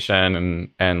education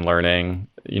and learning,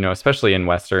 especially in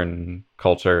Western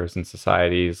cultures and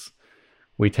societies,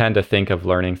 we tend to think of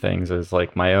learning things as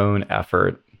like my own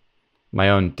effort, my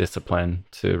own discipline,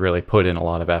 to really put in a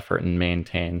lot of effort and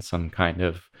maintain some kind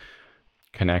of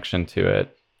connection to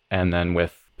it. And then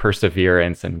with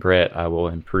perseverance and grit, I will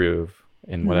improve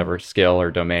in whatever skill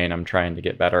or domain I'm trying to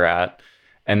get better at.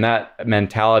 And that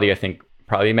mentality, I think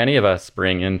probably many of us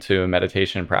bring into a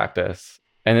meditation practice.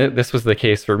 And this was the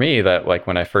case for me, that like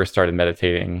when I first started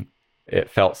meditating, it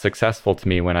felt successful to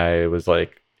me when I was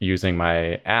like using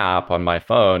my app on my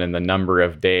phone, and the number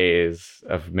of days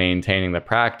of maintaining the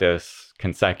practice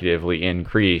consecutively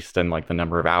increased, and like the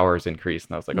number of hours increased.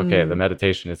 And I was like, okay, the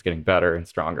meditation is getting better and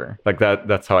stronger. Like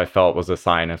that's how I felt was a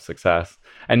sign of success.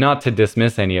 And not to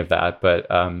dismiss any of that, but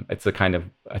it's a kind of,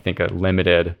 I think, a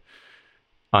limited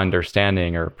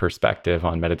understanding or perspective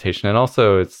on meditation. And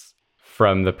also it's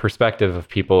from the perspective of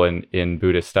people in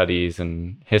Buddhist studies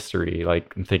and history.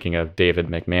 Like I'm thinking of David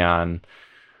McMahon,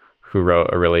 who wrote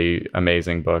a really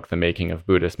amazing book, The Making of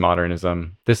Buddhist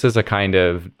Modernism. This is a kind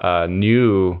of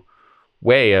new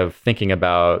way of thinking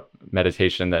about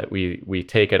meditation, that we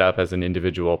take it up as an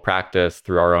individual practice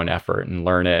through our own effort and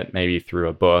learn it maybe through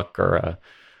a book or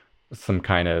some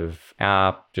kind of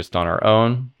app just on our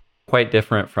own. Quite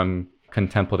different from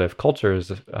contemplative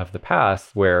cultures of the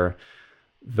past, where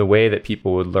the way that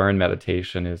people would learn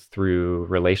meditation is through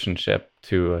relationship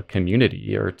to a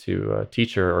community or to a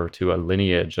teacher or to a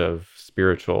lineage of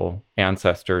spiritual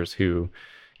ancestors who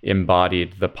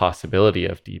embodied the possibility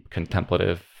of deep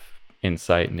contemplative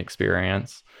insight and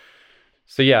experience.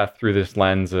 So yeah, through this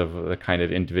lens of a kind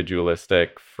of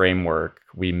individualistic framework,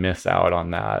 we miss out on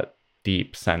that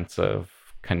deep sense of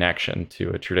connection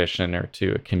to a tradition or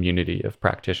to a community of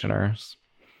practitioners.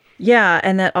 Yeah,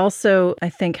 and that also, I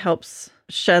think, helps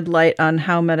shed light on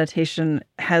how meditation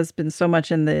has been so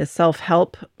much in the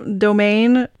self-help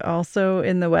domain, also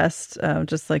in the West,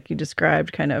 just like you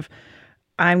described, kind of,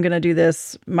 I'm going to do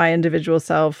this, my individual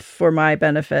self, for my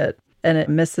benefit, and it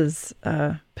misses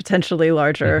potentially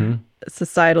larger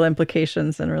societal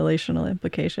implications and relational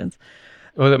implications.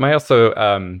 Well, it might also,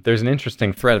 there's an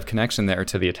interesting thread of connection there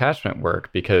to the attachment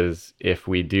work, because if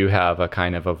we do have a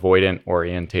kind of avoidant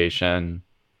orientation,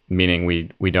 meaning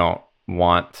we don't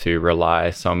want to rely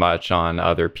so much on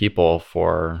other people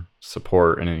for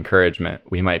support and encouragement,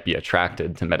 we might be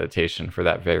attracted to meditation for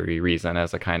that very reason,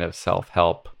 as a kind of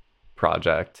self-help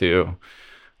project to,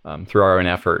 through our own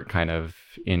effort, kind of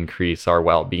increase our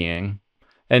well-being.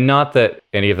 And not that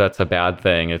any of that's a bad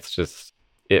thing, it's just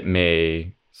it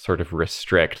may sort of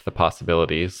restrict the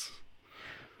possibilities.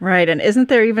 Right. And isn't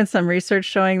there even some research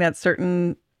showing that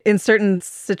in certain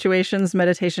situations,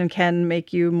 meditation can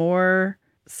make you more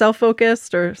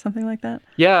self-focused or something like that?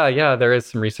 Yeah, there is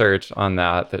some research on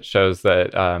that shows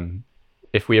that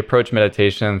if we approach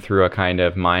meditation through a kind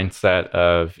of mindset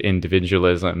of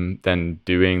individualism, then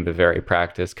doing the very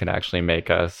practice can actually make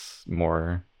us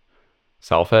more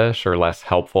selfish or less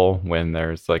helpful when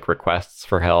there's like requests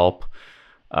for help.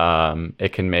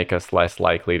 It can make us less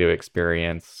likely to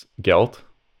experience guilt,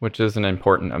 which is an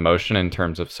important emotion in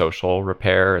terms of social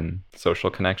repair and social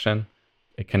connection.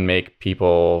 It can make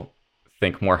people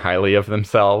think more highly of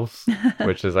themselves,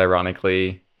 which is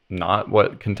ironically not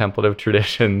what contemplative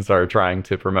traditions are trying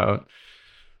to promote.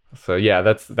 So yeah,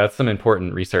 that's some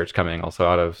important research coming also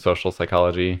out of social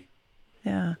psychology.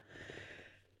 Yeah.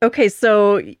 Okay,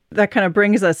 so that kind of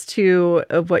brings us to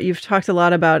what you've talked a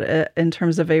lot about in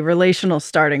terms of a relational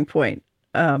starting point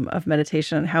of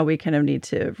meditation and how we kind of need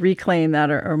to reclaim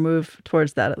that or move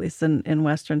towards that, at least in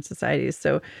Western societies.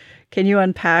 So, can you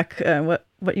unpack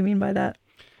what you mean by that?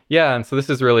 Yeah, and so this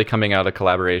is really coming out of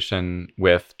collaboration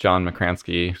with John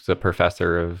McCransky, who's a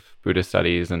professor of Buddhist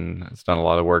studies and has done a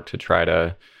lot of work to try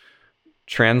to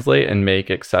translate and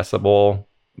make accessible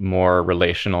more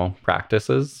relational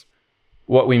practices.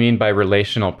 What we mean by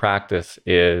relational practice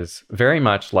is very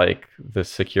much like the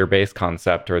secure base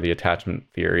concept or the attachment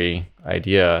theory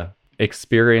idea,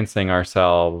 experiencing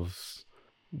ourselves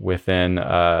within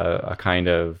a kind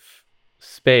of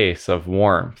space of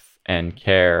warmth and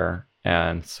care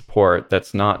and support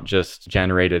that's not just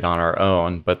generated on our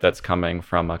own, but that's coming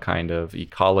from a kind of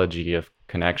ecology of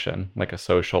connection, like a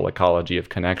social ecology of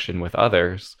connection with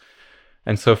others.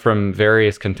 And so, from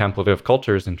various contemplative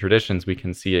cultures and traditions, we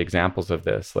can see examples of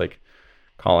this, like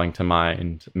calling to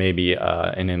mind maybe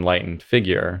an enlightened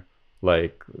figure,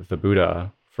 like the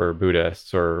Buddha for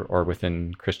Buddhists, or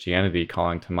within Christianity,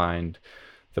 calling to mind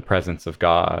the presence of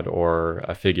God, or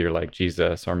a figure like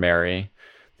Jesus or Mary.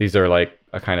 These are like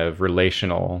a kind of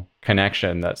relational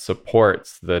connection that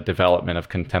supports the development of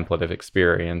contemplative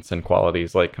experience and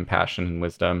qualities like compassion and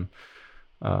wisdom.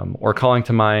 Or calling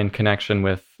to mind connection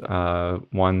with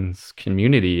one's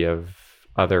community of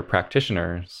other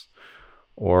practitioners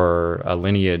or a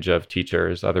lineage of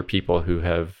teachers, other people who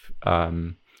have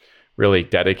really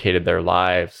dedicated their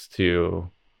lives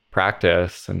to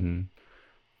practice, and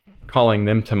calling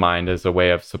them to mind as a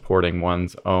way of supporting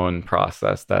one's own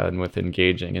process then with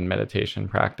engaging in meditation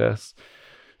practice.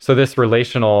 So this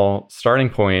relational starting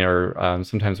point, or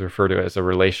sometimes referred to as a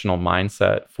relational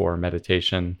mindset for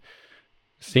meditation,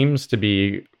 seems to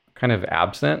be kind of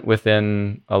absent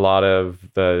within a lot of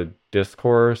the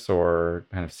discourse or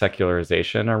kind of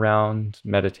secularization around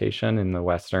meditation in the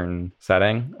Western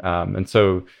setting. And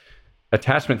so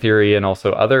attachment theory and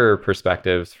also other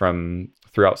perspectives from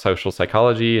throughout social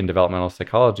psychology and developmental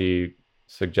psychology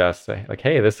suggests like,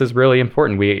 hey, this is really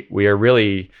important. We are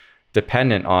really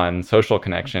dependent on social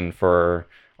connection for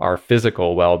our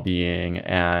physical well-being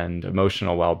and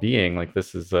emotional well-being. Like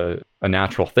this is a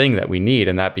natural thing that we need.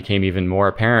 And that became even more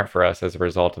apparent for us as a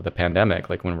result of the pandemic.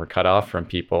 Like when we're cut off from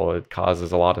people, it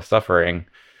causes a lot of suffering.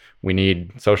 We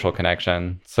need social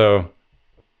connection. So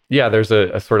yeah, there's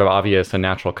a sort of obvious and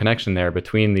natural connection there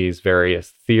between these various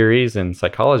theories in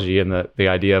psychology and the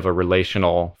idea of a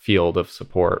relational field of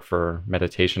support for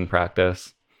meditation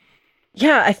practice.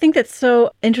 Yeah, I think that's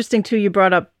so interesting too. You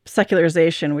brought up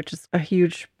secularization, which is a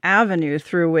huge avenue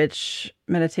through which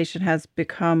meditation has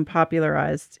become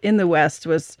popularized in the West,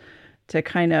 was to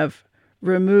kind of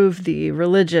remove the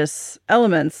religious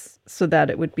elements so that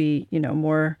it would be,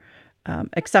 more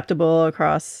acceptable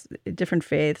across different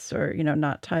faiths, or,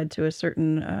 not tied to a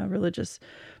certain religious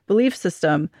belief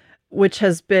system, which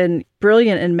has been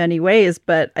brilliant in many ways.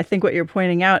 But I think what you're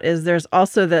pointing out is there's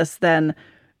also this then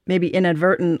maybe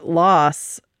inadvertent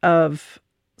loss of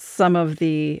some of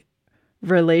the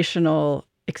relational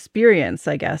experience,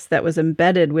 I guess, that was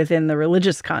embedded within the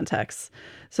religious context.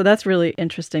 So that's really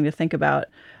interesting to think about.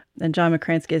 And John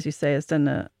McCransky, as you say, has done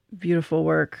a beautiful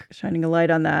work shining a light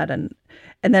on that, and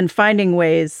then finding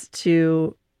ways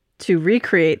to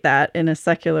recreate that in a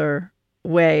secular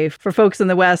way for folks in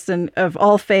the West and of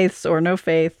all faiths or no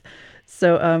faith.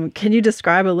 So can you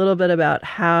describe a little bit about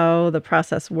how the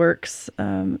process works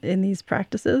in these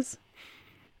practices?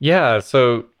 Yeah,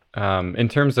 so in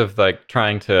terms of like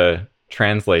trying to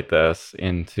translate this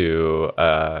into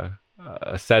a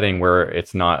setting where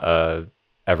it's not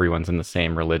everyone's in the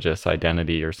same religious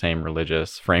identity or same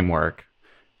religious framework,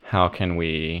 how can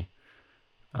we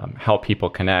help people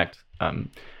connect?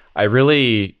 I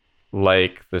really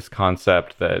like this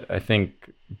concept that I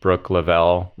think Brooke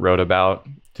Lavelle wrote about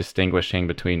distinguishing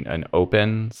between an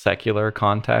open secular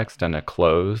context and a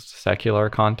closed secular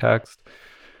context.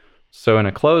 So, in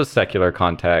a closed secular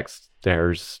context,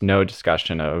 there's no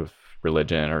discussion of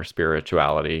religion or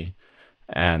spirituality.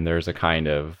 And there's a kind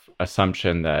of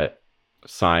assumption that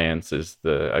science is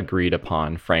the agreed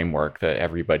upon framework that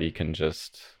everybody can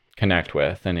just connect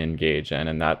with and engage in.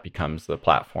 And that becomes the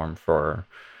platform for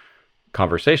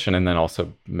conversation and then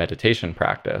also meditation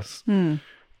practice. In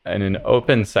an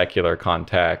open secular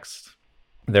context,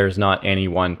 there's not any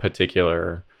one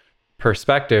particular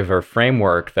perspective or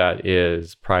framework that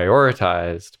is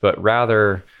prioritized, but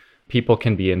rather people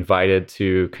can be invited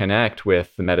to connect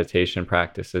with the meditation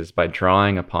practices by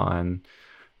drawing upon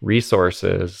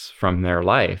resources from their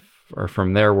life or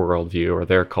from their worldview or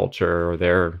their culture or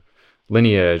their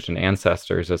lineage and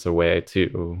ancestors as a way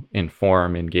to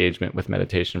inform engagement with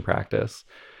meditation practice.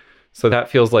 So that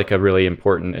feels like a really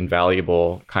important and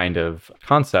valuable kind of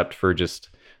concept for just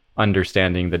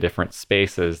understanding the different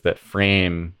spaces that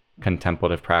frame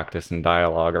contemplative practice and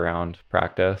dialogue around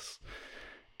practice.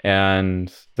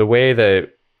 And the way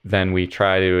that then we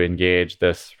try to engage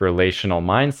this relational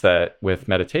mindset with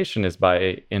meditation is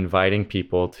by inviting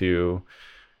people to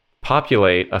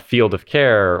populate a field of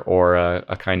care or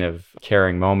a kind of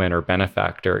caring moment or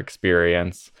benefactor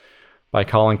experience by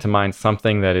calling to mind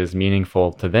something that is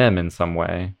meaningful to them in some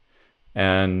way.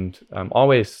 And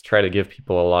always try to give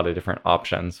people a lot of different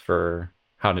options for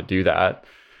how to do that.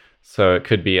 So it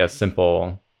could be a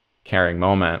simple caring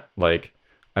moment, like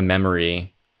a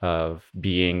memory of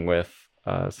being with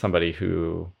somebody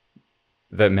who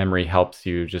the memory helps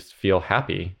you just feel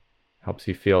happy, helps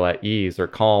you feel at ease or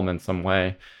calm in some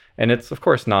way. And it's, of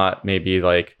course, not maybe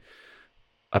like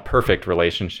a perfect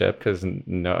relationship because,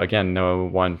 no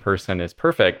one person is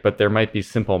perfect, but there might be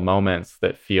simple moments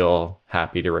that feel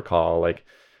happy to recall, like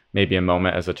maybe a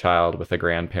moment as a child with a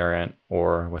grandparent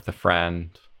or with a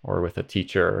friend or with a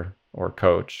teacher or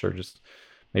coach, or just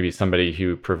maybe somebody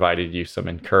who provided you some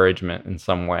encouragement in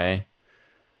some way.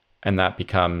 And that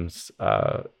becomes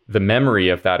the memory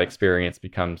of that experience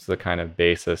becomes the kind of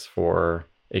basis for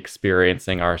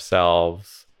experiencing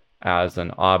ourselves as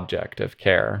an object of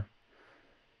care.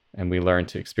 And we learn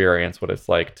to experience what it's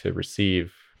like to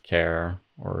receive care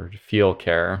or to feel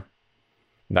care.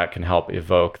 That can help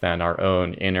evoke then our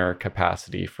own inner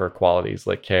capacity for qualities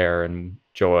like care and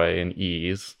joy and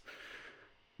ease.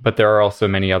 But there are also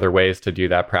many other ways to do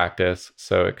that practice.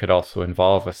 So it could also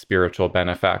involve a spiritual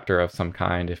benefactor of some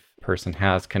kind. If a person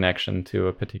has connection to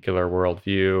a particular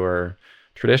worldview or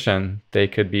tradition, they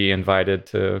could be invited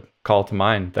to call to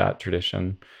mind that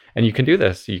tradition. And you can do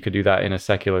this. You could do that in a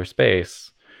secular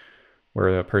space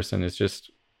where a person is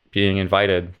just being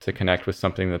invited to connect with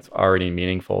something that's already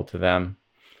meaningful to them.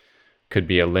 Could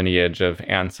be a lineage of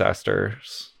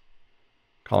ancestors,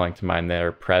 calling to mind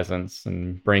their presence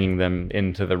and bringing them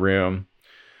into the room.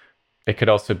 It could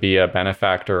also be a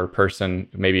benefactor or person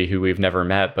maybe who we've never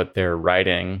met, but their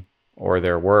writing or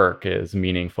their work is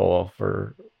meaningful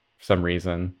for some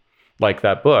reason. Like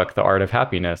that book, The Art of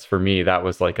Happiness, for me, that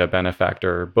was like a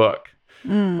benefactor book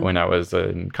when I was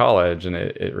in college, and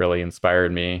it really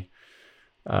inspired me.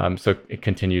 So it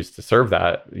continues to serve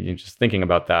that. Just thinking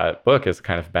about that book as a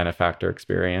kind of benefactor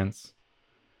experience.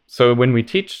 So when we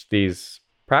teach these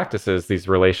practices, these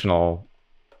relational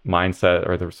mindset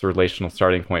or this relational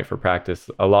starting point for practice,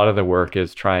 a lot of the work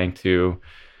is trying to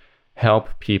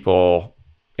help people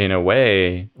in a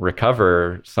way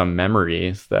recover some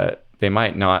memories that they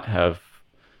might not have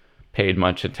paid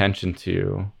much attention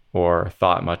to or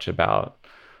thought much about,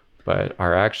 but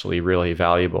are actually really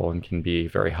valuable and can be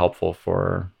very helpful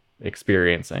for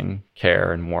experiencing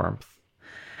care and warmth.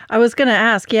 I was going to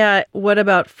ask, what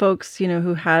about folks,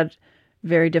 who had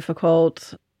very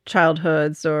difficult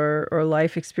childhoods or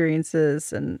life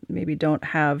experiences and maybe don't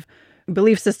have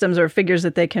belief systems or figures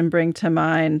that they can bring to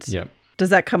mind? Yeah. Does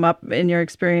that come up in your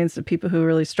experience of people who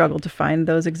really struggle to find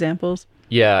those examples?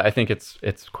 Yeah, I think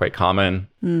it's quite common.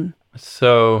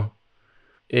 So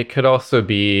it could also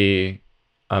be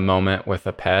a moment with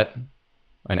a pet.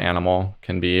 An animal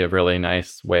can be a really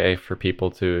nice way for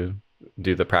people to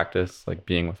do the practice, like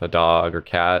being with a dog or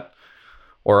cat,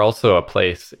 or also a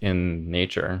place in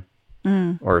nature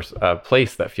or a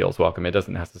place that feels welcome. It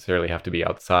doesn't necessarily have to be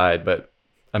outside, but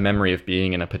a memory of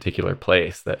being in a particular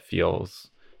place that feels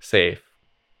safe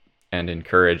and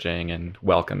encouraging and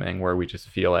welcoming, where we just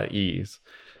feel at ease.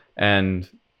 And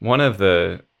one of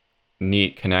the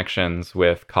neat connections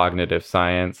with cognitive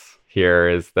science here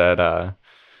is that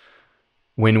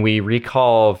when we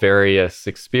recall various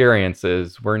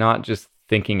experiences, we're not just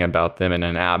thinking about them in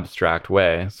an abstract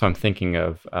way. So I'm thinking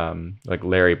of like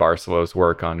Larry Barcelow's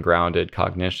work on grounded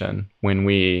cognition. When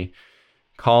we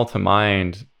call to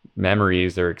mind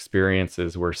memories or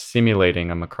experiences, we're simulating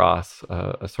them across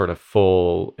a sort of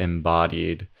full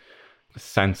embodied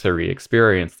sensory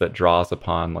experience that draws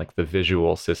upon like the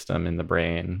visual system in the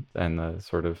brain and the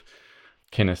sort of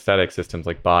kinesthetic systems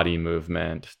like body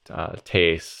movement,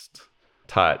 taste,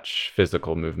 touch,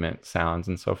 physical movement, sounds,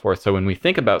 and so forth. So when we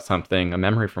think about something, a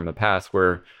memory from the past,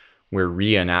 we're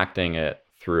reenacting it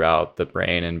throughout the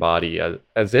brain and body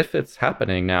as if it's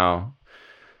happening now.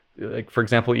 Like, for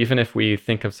example, even if we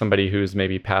think of somebody who's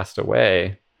maybe passed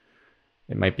away,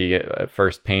 it might be at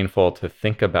first painful to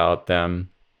think about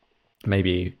them.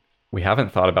 Maybe we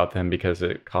haven't thought about them because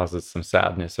it causes some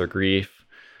sadness or grief.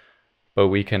 But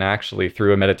we can actually,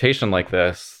 through a meditation like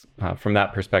this, from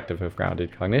that perspective of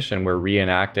grounded cognition, we're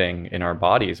reenacting in our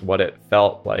bodies what it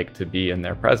felt like to be in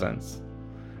their presence.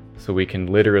 So we can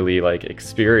literally like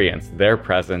experience their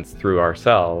presence through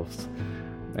ourselves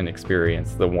and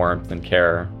experience the warmth and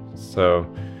care.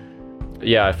 So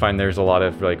yeah, I find there's a lot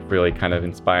of like really kind of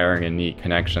inspiring and neat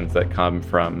connections that come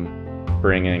from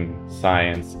bringing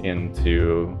science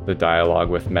into the dialogue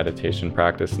with meditation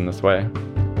practice in this way.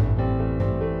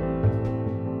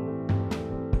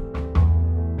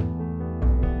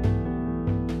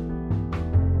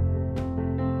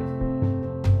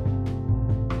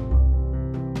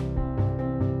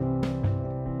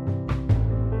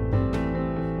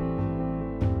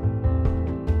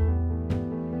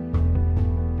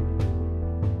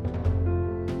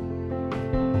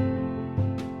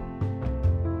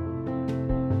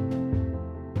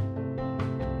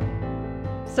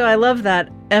 So I love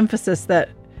that emphasis that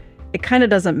it kind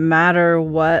of doesn't matter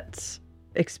what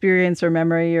experience or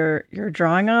memory you're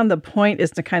drawing on. The point is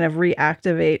to kind of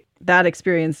reactivate that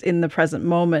experience in the present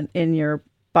moment in your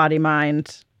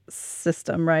body-mind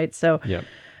system, right? So Yeah.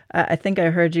 I think I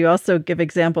heard you also give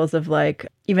examples of like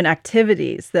even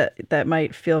activities that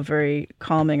might feel very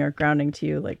calming or grounding to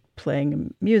you, like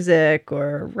playing music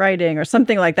or writing or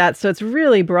something like that. So it's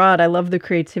really broad. I love the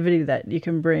creativity that you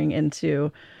can bring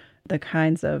into the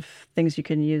kinds of things you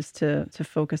can use to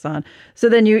focus on. So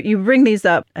then you bring these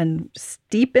up and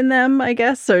steep in them, I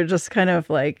guess, or just kind of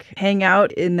like hang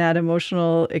out in that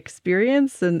emotional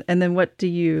experience. And then what do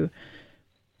you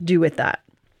do with that?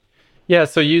 Yeah,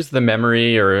 so use the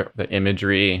memory or the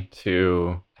imagery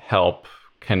to help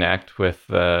connect with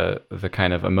the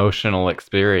kind of emotional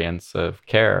experience of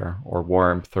care or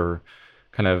warmth, or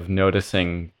kind of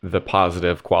noticing the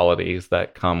positive qualities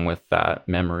that come with that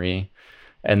memory.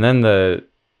 And then the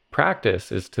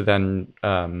practice is to then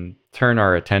turn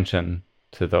our attention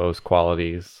to those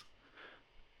qualities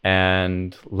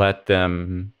and let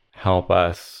them help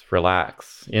us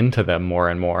relax into them more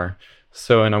and more.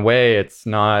 So in a way, it's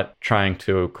not trying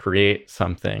to create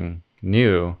something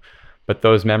new, but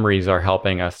those memories are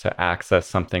helping us to access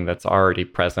something that's already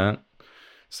present.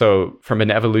 So from an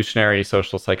evolutionary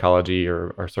social psychology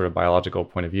or sort of biological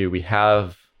point of view, we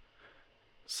have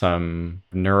some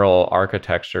neural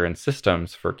architecture and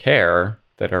systems for care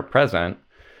that are present.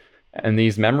 And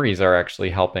these memories are actually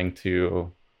helping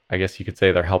to, I guess you could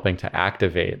say, they're helping to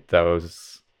activate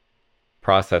those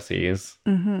processes.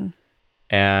 Mm-hmm.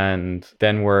 And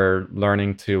then we're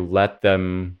learning to let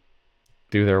them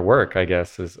do their work, I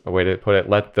guess is a way to put it.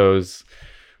 Let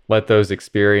those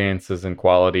experiences and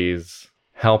qualities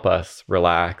help us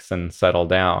relax and settle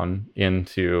down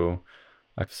into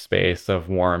a space of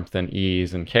warmth and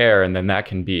ease and care. And then that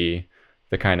can be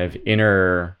the kind of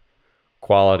inner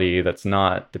quality that's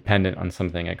not dependent on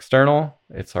something external.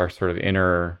 It's our sort of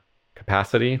inner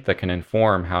capacity that can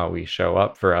inform how we show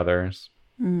up for others.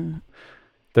 Mm.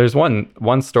 There's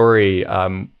one story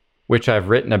which I've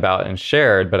written about and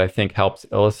shared, but I think helps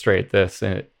illustrate this,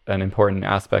 an important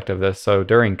aspect of this. So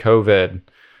during COVID,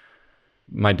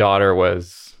 my daughter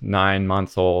was 9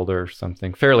 months old or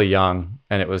something, fairly young,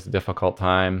 and it was a difficult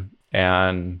time.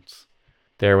 And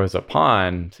there was a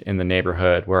pond in the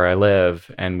neighborhood where I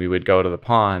live, and we would go to the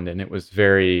pond, and it was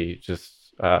very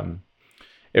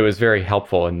it was very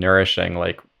helpful and nourishing.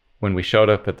 Like when we showed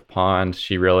up at the pond,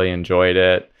 she really enjoyed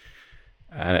it,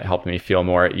 and it helped me feel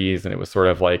more at ease. And it was sort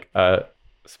of like a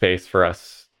space for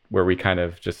us where we kind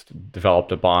of just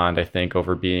developed a bond, I think,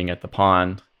 over being at the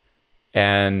pond.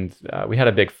 And we had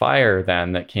a big fire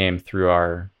then that came through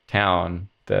our town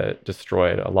that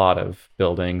destroyed a lot of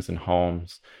buildings and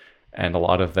homes and a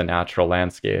lot of the natural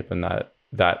landscape. And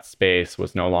that space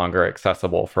was no longer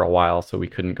accessible for a while, so we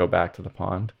couldn't go back to the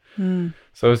pond. Mm.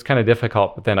 So it was kind of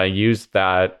difficult. But then I used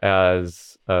that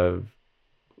as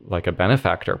like a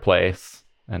benefactor place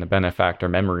and a benefactor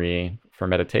memory for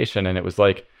meditation. And it was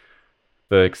like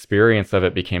the experience of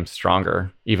it became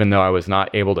stronger, even though I was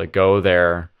not able to go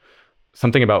there.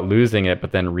 Something about losing it,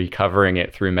 but then recovering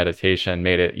it through meditation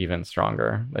made it even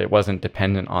stronger. It wasn't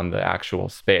dependent on the actual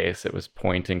space. It was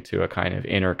pointing to a kind of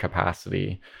inner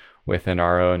capacity within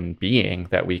our own being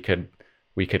that we could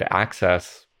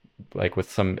access like with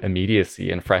some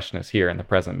immediacy and freshness here in the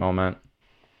present moment.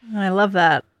 I love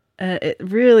that. It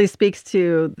really speaks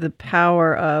to the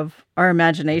power of our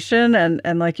imagination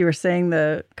and like you were saying,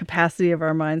 the capacity of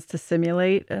our minds to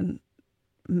simulate and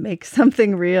make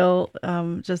something real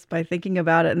just by thinking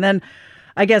about it. And then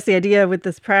I guess the idea with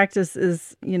this practice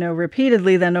is,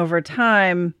 repeatedly, then over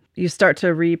time, you start to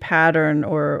repattern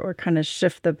or kind of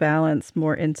shift the balance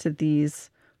more into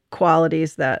these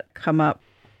qualities that come up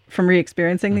from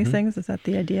re-experiencing these things. Is that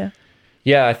the idea?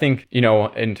 Yeah, I think,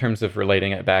 in terms of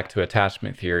relating it back to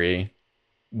attachment theory,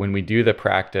 when we do the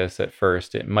practice at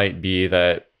first, it might be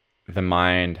that the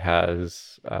mind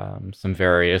has some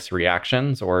various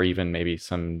reactions or even maybe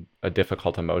some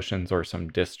difficult emotions or some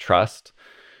distrust.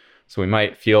 So we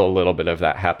might feel a little bit of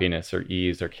that happiness or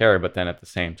ease or care, but then at the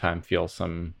same time feel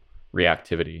some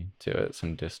reactivity to it,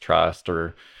 some distrust,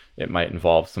 or it might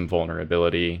involve some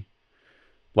vulnerability,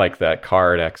 like that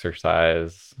card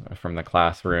exercise from the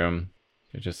classroom.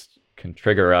 It just can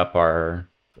trigger up our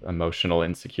emotional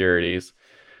insecurities.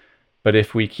 But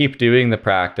if we keep doing the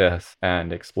practice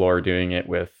and explore doing it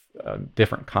with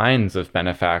different kinds of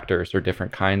benefactors or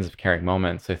different kinds of caring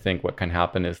moments, I think what can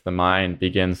happen is the mind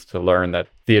begins to learn that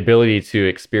the ability to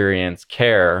experience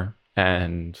care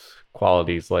and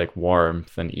qualities like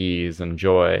warmth and ease and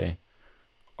joy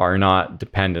are not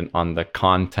dependent on the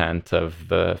content of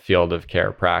the field of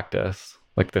care practice.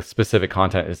 Like the specific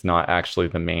content is not actually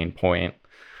the main point.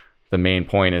 The main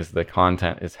point is the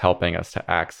content is helping us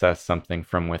to access something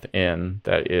from within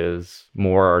that is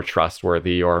more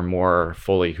trustworthy or more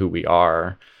fully who we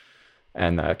are.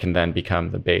 And that can then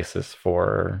become the basis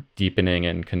for deepening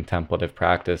in contemplative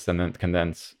practice, and then can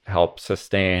then help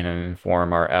sustain and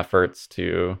inform our efforts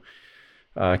to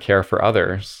care for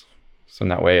others. So in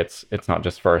that way, it's not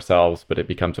just for ourselves, but it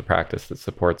becomes a practice that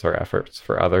supports our efforts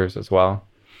for others as well.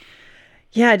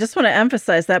 Yeah, I just want to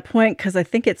emphasize that point because I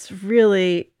think it's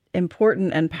really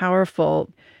important and powerful.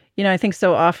 I think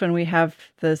so often we have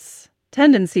this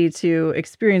tendency to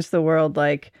experience the world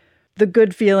like the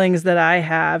good feelings that I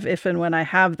have, if and when I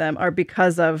have them, are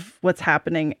because of what's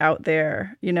happening out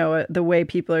there, the way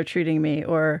people are treating me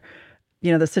or,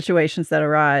 the situations that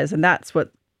arise. And that's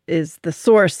what is the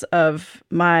source of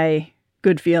my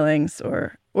good feelings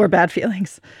or bad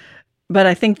feelings. But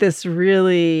I think this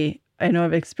really, I know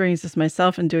I've experienced this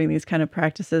myself in doing these kind of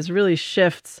practices, really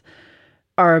shifts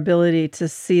our ability to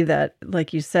see that,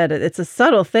 like you said, it's a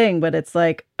subtle thing, but it's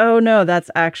like, oh no, that's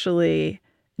actually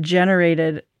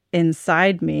generated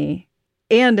inside me.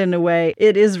 And in a way,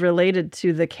 it is related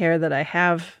to the care that I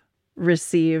have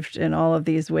received in all of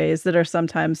these ways that are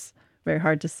sometimes very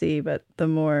hard to see, but the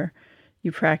more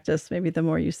you practice, maybe the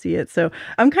more you see it. So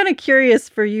I'm kind of curious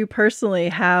for you personally,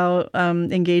 how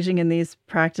engaging in these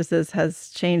practices has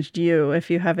changed you, if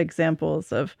you have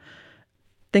examples of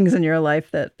things in your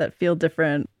life that feel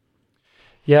different.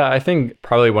 Yeah, I think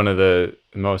probably one of the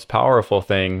most powerful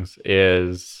things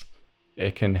is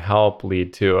it can help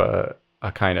lead to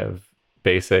a kind of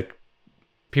basic,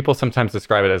 people sometimes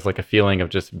describe it as like a feeling of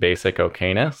just basic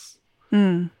okayness.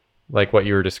 Like what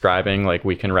you were describing, like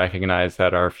we can recognize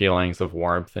that our feelings of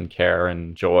warmth and care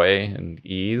and joy and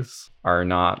ease are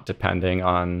not depending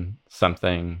on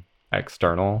something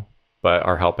external, but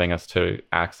are helping us to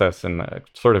access and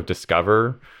sort of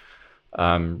discover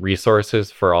resources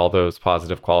for all those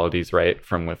positive qualities right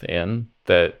from within.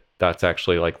 That's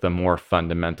actually like the more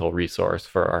fundamental resource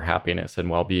for our happiness and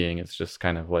well-being. It's just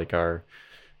kind of like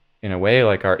in a way,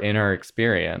 like our inner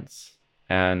experience.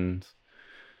 And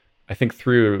I think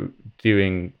through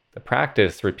doing the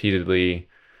practice repeatedly,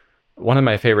 one of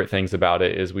my favorite things about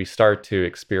it is we start to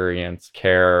experience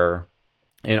care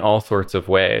in all sorts of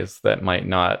ways that might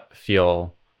not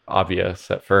feel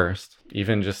obvious at first.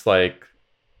 Even just like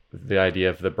the idea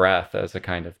of the breath as a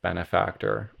kind of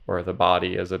benefactor or the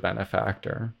body as a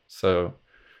benefactor. So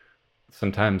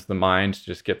sometimes the mind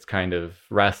just gets kind of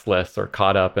restless or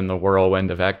caught up in the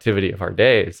whirlwind of activity of our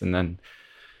days. And then,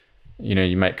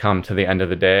 you might come to the end of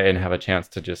the day and have a chance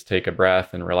to just take a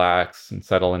breath and relax and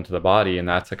settle into the body. And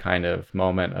that's a kind of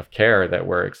moment of care that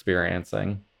we're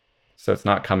experiencing. So it's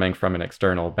not coming from an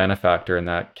external benefactor in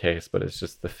that case, but it's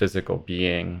just the physical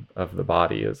being of the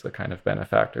body is a kind of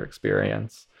benefactor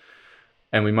experience.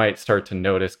 And we might start to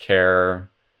notice care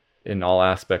in all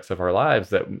aspects of our lives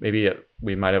that maybe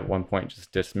we might at one point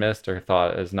just dismissed or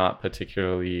thought as not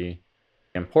particularly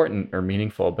important or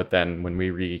meaningful, but then when we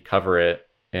recover it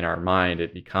in our mind,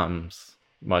 it becomes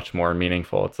much more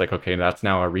meaningful. It's like, okay, that's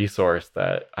now a resource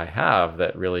that I have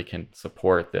that really can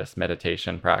support this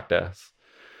meditation practice.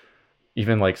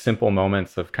 Even like simple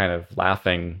moments of kind of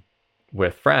laughing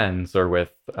with friends or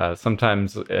with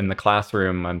sometimes in the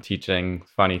classroom, I'm teaching,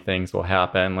 funny things will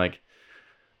happen. Like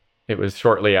it was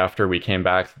shortly after we came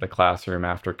back to the classroom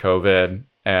after COVID,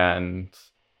 and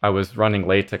I was running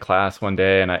late to class one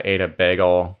day and I ate a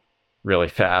bagel really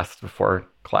fast before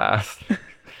class.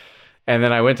 And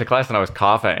then I went to class and I was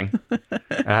coughing.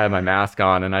 I had my mask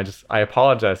on and I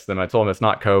apologized to them. I told them it's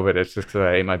not COVID. It's just because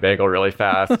I ate my bagel really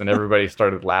fast, and everybody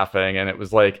started laughing. And it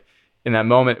was like, in that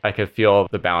moment, I could feel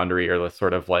the boundary or the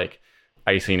sort of like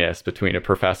iciness between a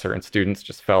professor and students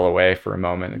just fell away for a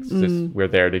moment. It's just, we're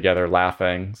there together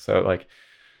laughing. So like,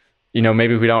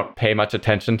 maybe we don't pay much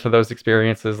attention to those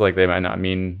experiences. Like they might not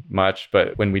mean much,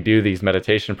 but when we do these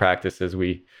meditation practices,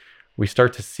 we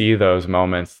start to see those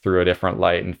moments through a different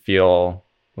light and feel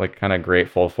like kind of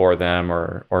grateful for them,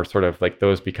 or sort of like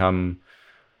those become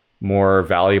more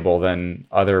valuable than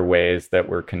other ways that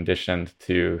we're conditioned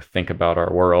to think about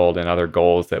our world and other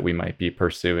goals that we might be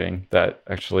pursuing. That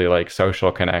actually like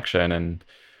social connection and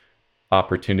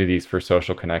opportunities for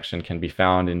social connection can be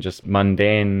found in just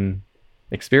mundane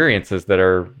experiences that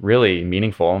are really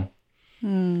meaningful.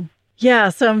 Yeah,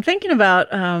 so I'm thinking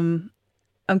about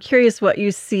I'm curious what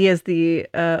you see as the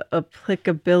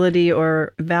applicability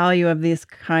or value of these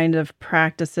kind of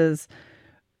practices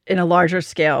in a larger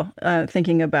scale,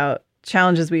 thinking about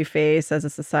challenges we face as a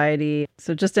society.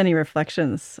 So just any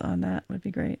reflections on that would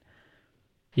be great.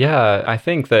 Yeah, I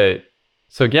think that,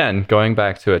 so again, going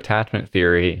back to attachment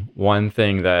theory, one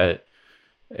thing that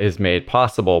is made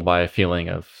possible by a feeling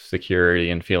of security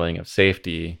and feeling of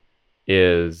safety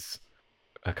is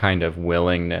a kind of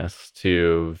willingness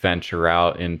to venture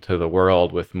out into the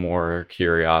world with more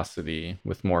curiosity,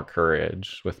 with more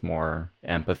courage, with more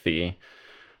empathy.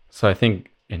 So I think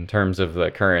in terms of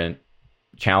the current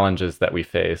challenges that we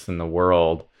face in the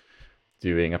world,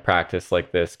 doing a practice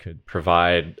like this could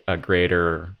provide a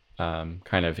greater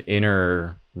kind of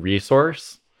inner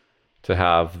resource to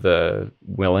have the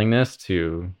willingness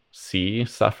to see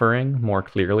suffering more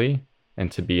clearly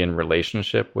and to be in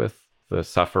relationship with the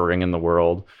suffering in the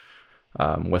world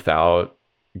without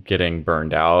getting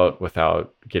burned out,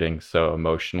 without getting so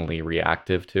emotionally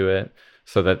reactive to it,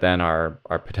 so that then our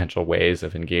potential ways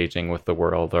of engaging with the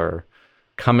world are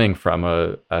coming from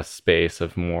a space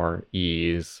of more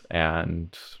ease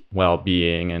and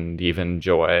well-being and even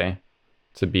joy,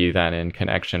 to be then in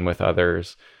connection with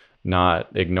others, not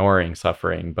ignoring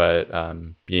suffering, but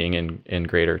being in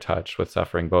greater touch with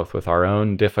suffering, both with our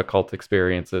own difficult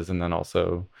experiences and then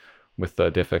also with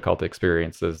the difficult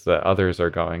experiences that others are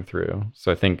going through.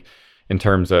 So I think in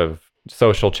terms of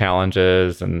social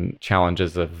challenges and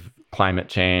challenges of climate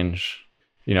change,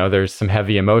 there's some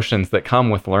heavy emotions that come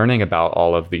with learning about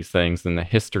all of these things and the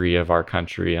history of our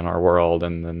country and our world.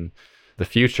 And then the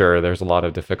future, there's a lot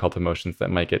of difficult emotions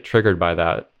that might get triggered by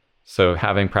that. So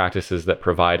having practices that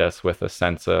provide us with a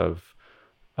sense of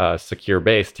secure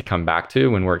base to come back to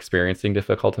when we're experiencing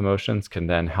difficult emotions can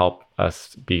then help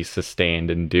us be sustained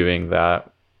in doing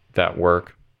that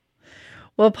work.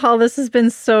 Well, Paul, this has been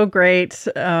so great.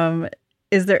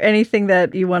 Is there anything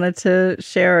that you wanted to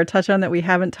share or touch on that we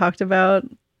haven't talked about?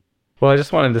 Well, I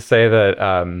just wanted to say that,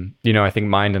 I think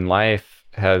Mind and Life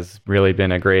has really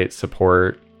been a great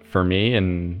support for me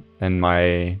and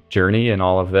my journey in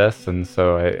all of this. And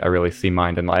so I really see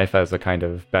Mind and Life as a kind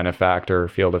of benefactor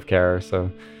field of care.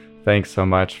 So thanks so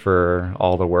much for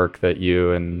all the work that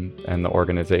you and the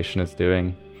organization is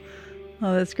doing.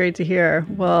 Oh, that's great to hear.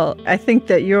 Well, I think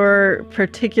that your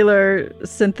particular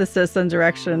synthesis and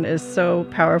direction is so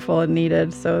powerful and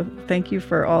needed. So thank you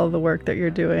for all the work that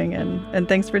you're doing. And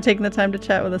thanks for taking the time to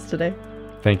chat with us today.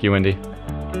 Thank you, Wendy.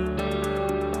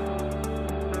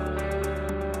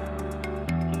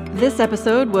 This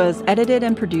episode was edited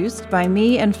and produced by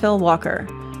me and Phil Walker.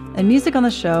 And music on the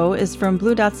show is from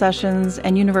Blue Dot Sessions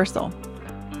and Universal.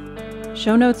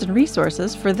 Show notes and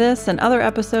resources for this and other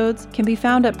episodes can be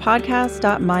found at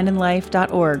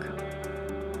podcast.mindandlife.org.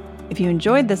 If you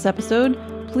enjoyed this episode,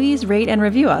 please rate and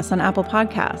review us on Apple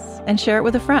Podcasts and share it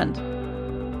with a friend.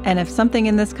 And if something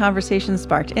in this conversation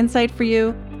sparked insight for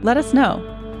you, let us know.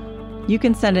 You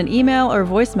can send an email or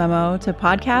voice memo to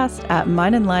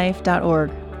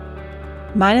podcast@mindandlife.org.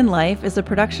 Mind and Life is a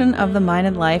production of the Mind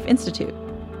and Life Institute.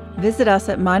 Visit us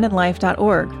at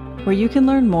mindandlife.org, where you can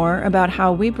learn more about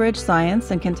how we bridge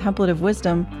science and contemplative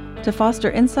wisdom to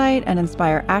foster insight and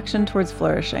inspire action towards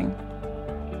flourishing.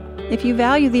 If you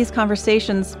value these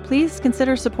conversations, please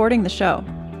consider supporting the show.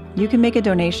 you can make a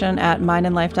donation at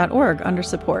mindandlife.org under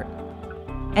support.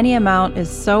 Any amount is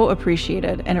so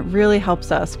appreciated, and it really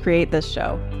helps us create this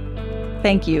show.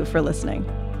 Thank you for listening.